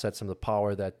to offset some of the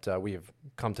power that we have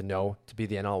come to know to be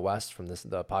the NL West from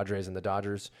the Padres and the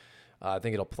Dodgers. I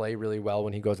think it'll play really well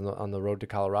when he goes on the road to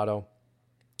Colorado.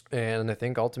 And I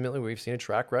think ultimately we've seen a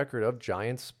track record of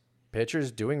Giants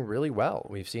pitchers doing really well.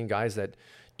 We've seen guys that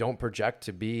don't project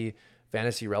to be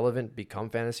fantasy relevant become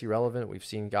fantasy relevant. We've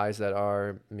seen guys that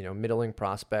are middling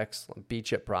prospects, B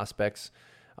chip prospects.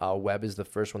 Webb is the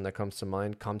first one that comes to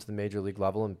mind. Come to the major league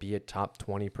level and be a top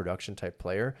 20 production type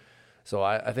player. So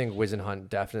I think Wisenhunt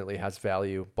definitely has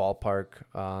value, ballpark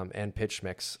and pitch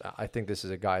mix. I think this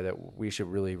is a guy that we should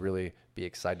really, really be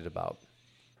excited about.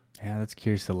 Yeah, that's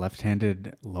curious. The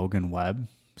left-handed Logan Webb,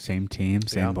 same team, Yeah,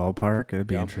 same ballpark. It'd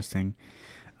be yeah. interesting.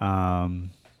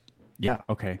 Um, Yeah,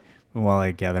 okay. While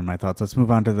I gather my thoughts, let's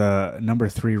move on to the number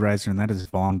 3 riser, and that is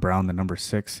Vaughn Brown, the number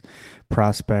 6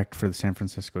 prospect for the San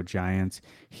Francisco Giants.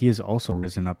 He has also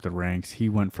risen up the ranks. He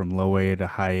went from low A to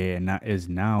high A and is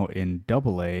now in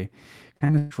double A.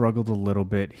 Kind of struggled a little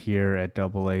bit here at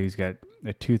double A. He's got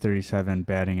a 237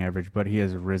 batting average, but he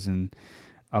has risen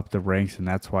up the ranks, and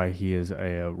that's why he is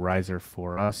a riser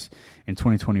for us. In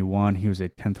 2021, he was a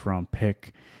 10th round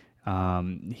pick.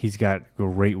 He's got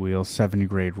great wheels, 70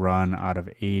 grade run out of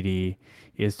 80.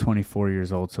 He is 24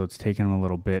 years old, so it's taken him a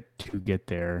little bit to get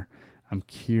there. I'm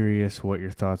curious what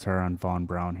your thoughts are on Vaughn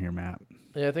Brown here, Matt.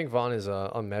 Yeah, I think Vaughn is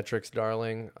a metrics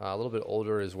darling, a little bit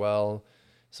older as well.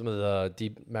 Some of the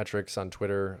deep metrics on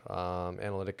Twitter,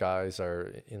 analytic guys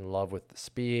are in love with the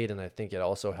speed, and I think it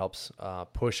also helps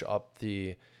push up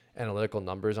the analytical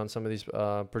numbers on some of these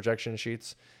projection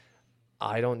sheets.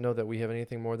 I don't know that we have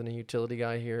anything more than a utility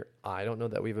guy here. I don't know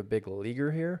that we have a big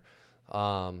leaguer here.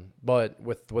 But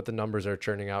with what the numbers are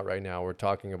churning out right now, we're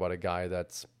talking about a guy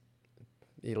that's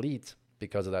elite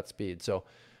because of that speed. So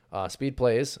speed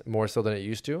plays more so than it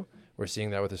used to. We're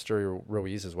seeing that with Asturio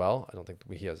Ruiz as well. I don't think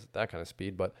he has that kind of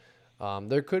speed, but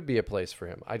there could be a place for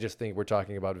him. I just think we're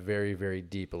talking about very, very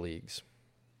deep leagues.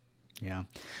 Yeah.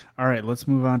 All right, let's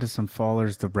move on to some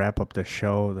fallers to wrap up the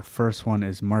show. The first one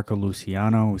is Marco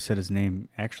Luciano. We said his name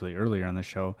actually earlier on the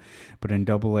show, but in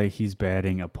Double A, he's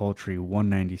batting a paltry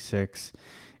 196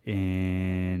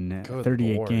 in Good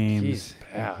 38 Lord, he's games.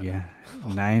 bad. Yeah,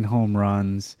 9 home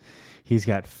runs. He's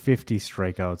got 50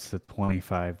 strikeouts to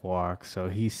 25 walks, so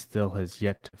he still has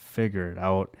yet to figure it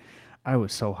out. I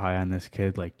was so high on this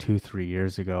kid like 2, 3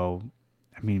 years ago.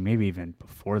 I mean, maybe even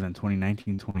before then,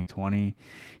 2019, 2020.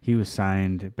 He was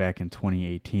signed back in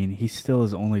 2018. He still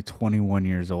is only 21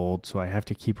 years old, so I have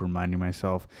to keep reminding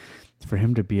myself for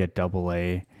him to be at double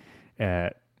A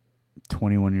at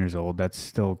 21 years old, that's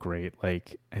still great.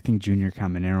 Like, I think Junior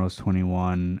Camanero's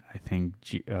 21. I think,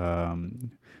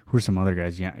 who are some other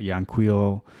guys?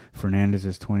 Yanquil Fernandez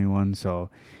is 21. So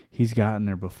he's gotten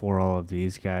there before all of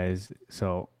these guys.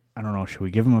 So I don't know. Should we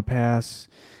give him a pass?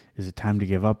 Is it time to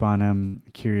give up on him?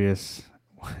 Curious.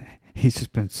 he's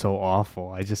just been so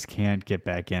awful. I just can't get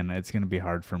back in. It's going to be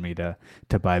hard for me to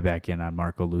buy back in on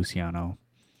Marco Luciano.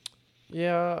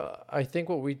 Yeah, I think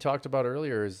what we talked about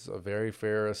earlier is a very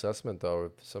fair assessment,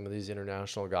 though. Some of these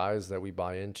international guys that we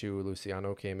buy into,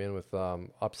 Luciano came in with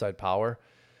upside power.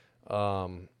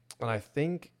 And I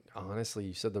think, honestly,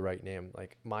 you said the right name.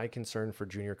 Like, my concern for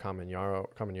Junior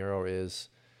Caminero is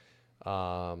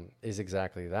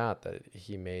exactly that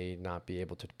he may not be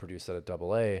able to produce at a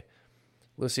double A.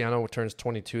 Luciano turns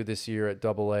 22 this year at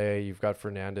double A. You've got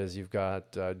Fernandez, you've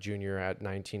got Junior at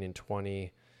 19 and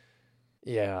 20.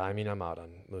 Yeah, I mean, I'm out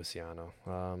on Luciano.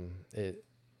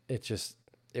 It just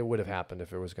it would have happened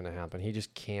if it was going to happen. He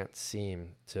just can't seem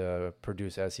to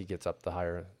produce as he gets up the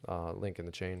higher link in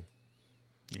the chain.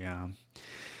 Yeah,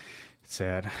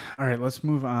 sad. All right, let's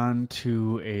move on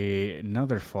to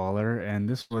another faller, and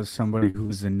this was somebody who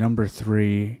was the number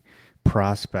three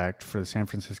prospect for the San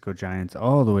Francisco Giants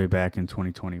all the way back in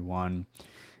 2021,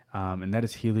 and that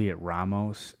is Heliot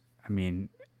Ramos. I mean,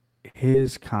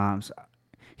 his comps,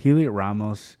 Heliot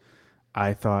Ramos,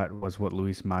 I thought was what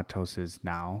Luis Matos is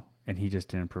now, and he just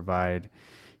didn't provide.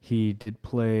 He did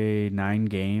play 9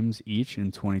 games each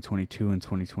in 2022 and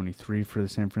 2023 for the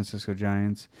San Francisco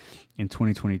Giants. In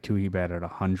 2022, he batted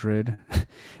 100,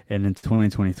 and in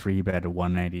 2023, he batted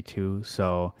 192.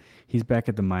 So he's back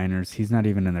at the minors. He's not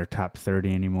even in their top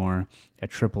 30 anymore. At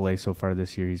AAA so far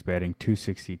this year, he's batting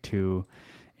 262.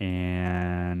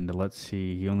 And let's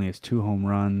see, he only has 2 home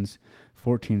runs,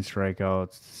 14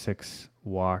 strikeouts, 6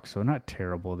 walks. So not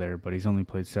terrible there, but he's only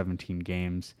played 17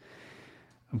 games.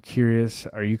 I'm curious,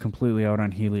 are you completely out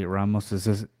on Heliot Ramos?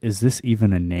 Is this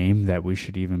even a name that we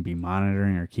should even be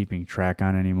monitoring or keeping track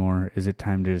on anymore? Is it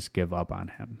time to just give up on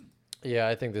him? Yeah,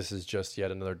 I think this is just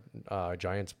yet another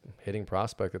Giants hitting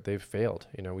prospect that they've failed.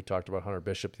 You know, we talked about Hunter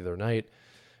Bishop the other night.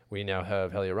 We now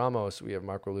have Heliot Ramos. We have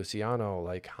Marco Luciano.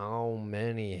 Like, how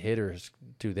many hitters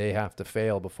do they have to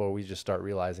fail before we just start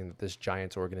realizing that this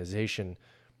Giants organization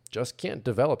just can't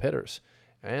develop hitters?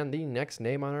 And the next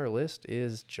name on our list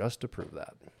is just to prove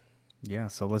that. Yeah,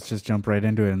 so let's just jump right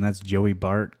into it, and that's Joey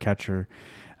Bart, catcher.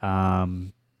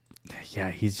 Um, yeah,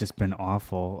 he's just been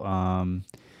awful.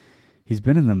 He's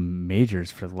been in the majors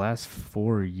for the last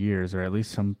 4 years, or at least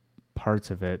some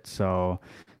parts of it. So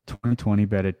 2020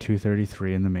 batted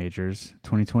 233 in the majors.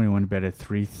 2021 batted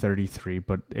 333,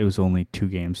 but it was only 2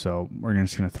 games, so we're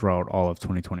just going to throw out all of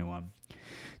 2021.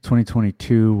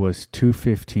 2022 was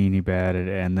 215 he batted,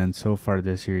 and then so far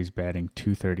this year he's batting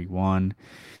 231.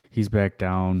 He's back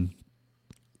down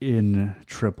in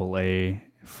AAA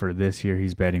for this year.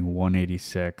 He's batting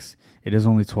 186. It is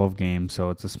only 12 games, so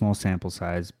it's a small sample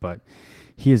size, but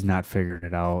he has not figured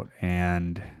it out.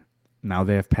 And now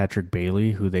they have Patrick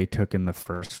Bailey, who they took in the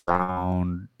first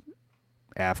round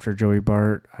after Joey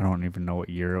Bart. I don't even know what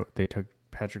year they took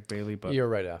Patrick Bailey, but You're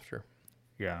right after.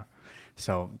 yeah.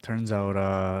 So turns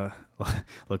out,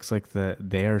 looks like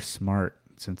they are smart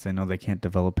since they know they can't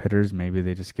develop hitters. Maybe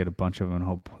they just get a bunch of them and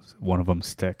hope one of them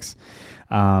sticks.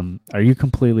 Are you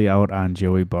completely out on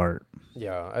Joey Bart?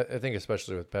 Yeah, I think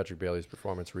especially with Patrick Bailey's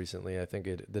performance recently, I think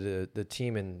the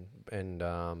team and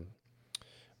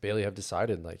Bailey have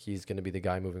decided like he's going to be the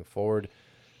guy moving forward.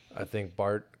 I think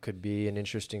Bart could be an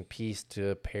interesting piece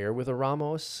to pair with a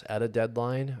Ramos at a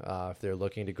deadline if they're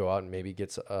looking to go out and maybe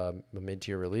get a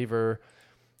mid-tier reliever.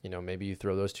 You know, maybe you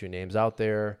throw those two names out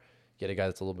there, get a guy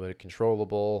that's a little bit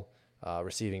controllable.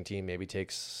 Receiving team maybe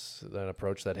takes an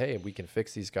approach that, hey, we can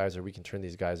fix these guys or we can turn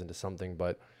these guys into something.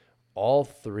 But all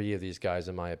three of these guys,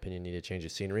 in my opinion, need a change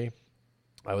of scenery.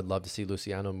 I would love to see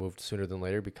Luciano moved sooner than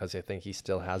later because I think he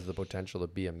still has the potential to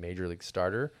be a major league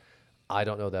starter. I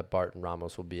don't know that Bart and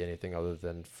Ramos will be anything other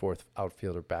than fourth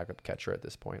outfielder backup catcher at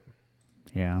this point.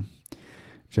 Yeah.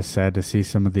 Just sad to see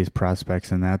some of these prospects,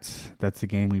 and that's the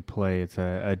game we play. It's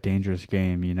a dangerous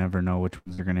game. You never know which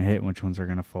ones are going to hit and which ones are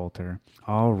going to falter.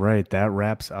 All right, that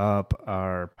wraps up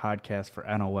our podcast for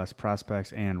NL West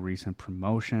prospects and recent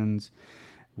promotions.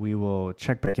 We will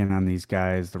check back in on these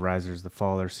guys, the risers, the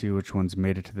fallers, see which ones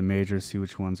made it to the majors, see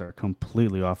which ones are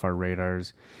completely off our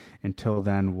radars. Until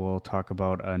then, we'll talk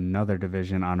about another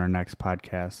division on our next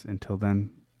podcast. Until then,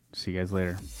 see you guys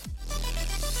later.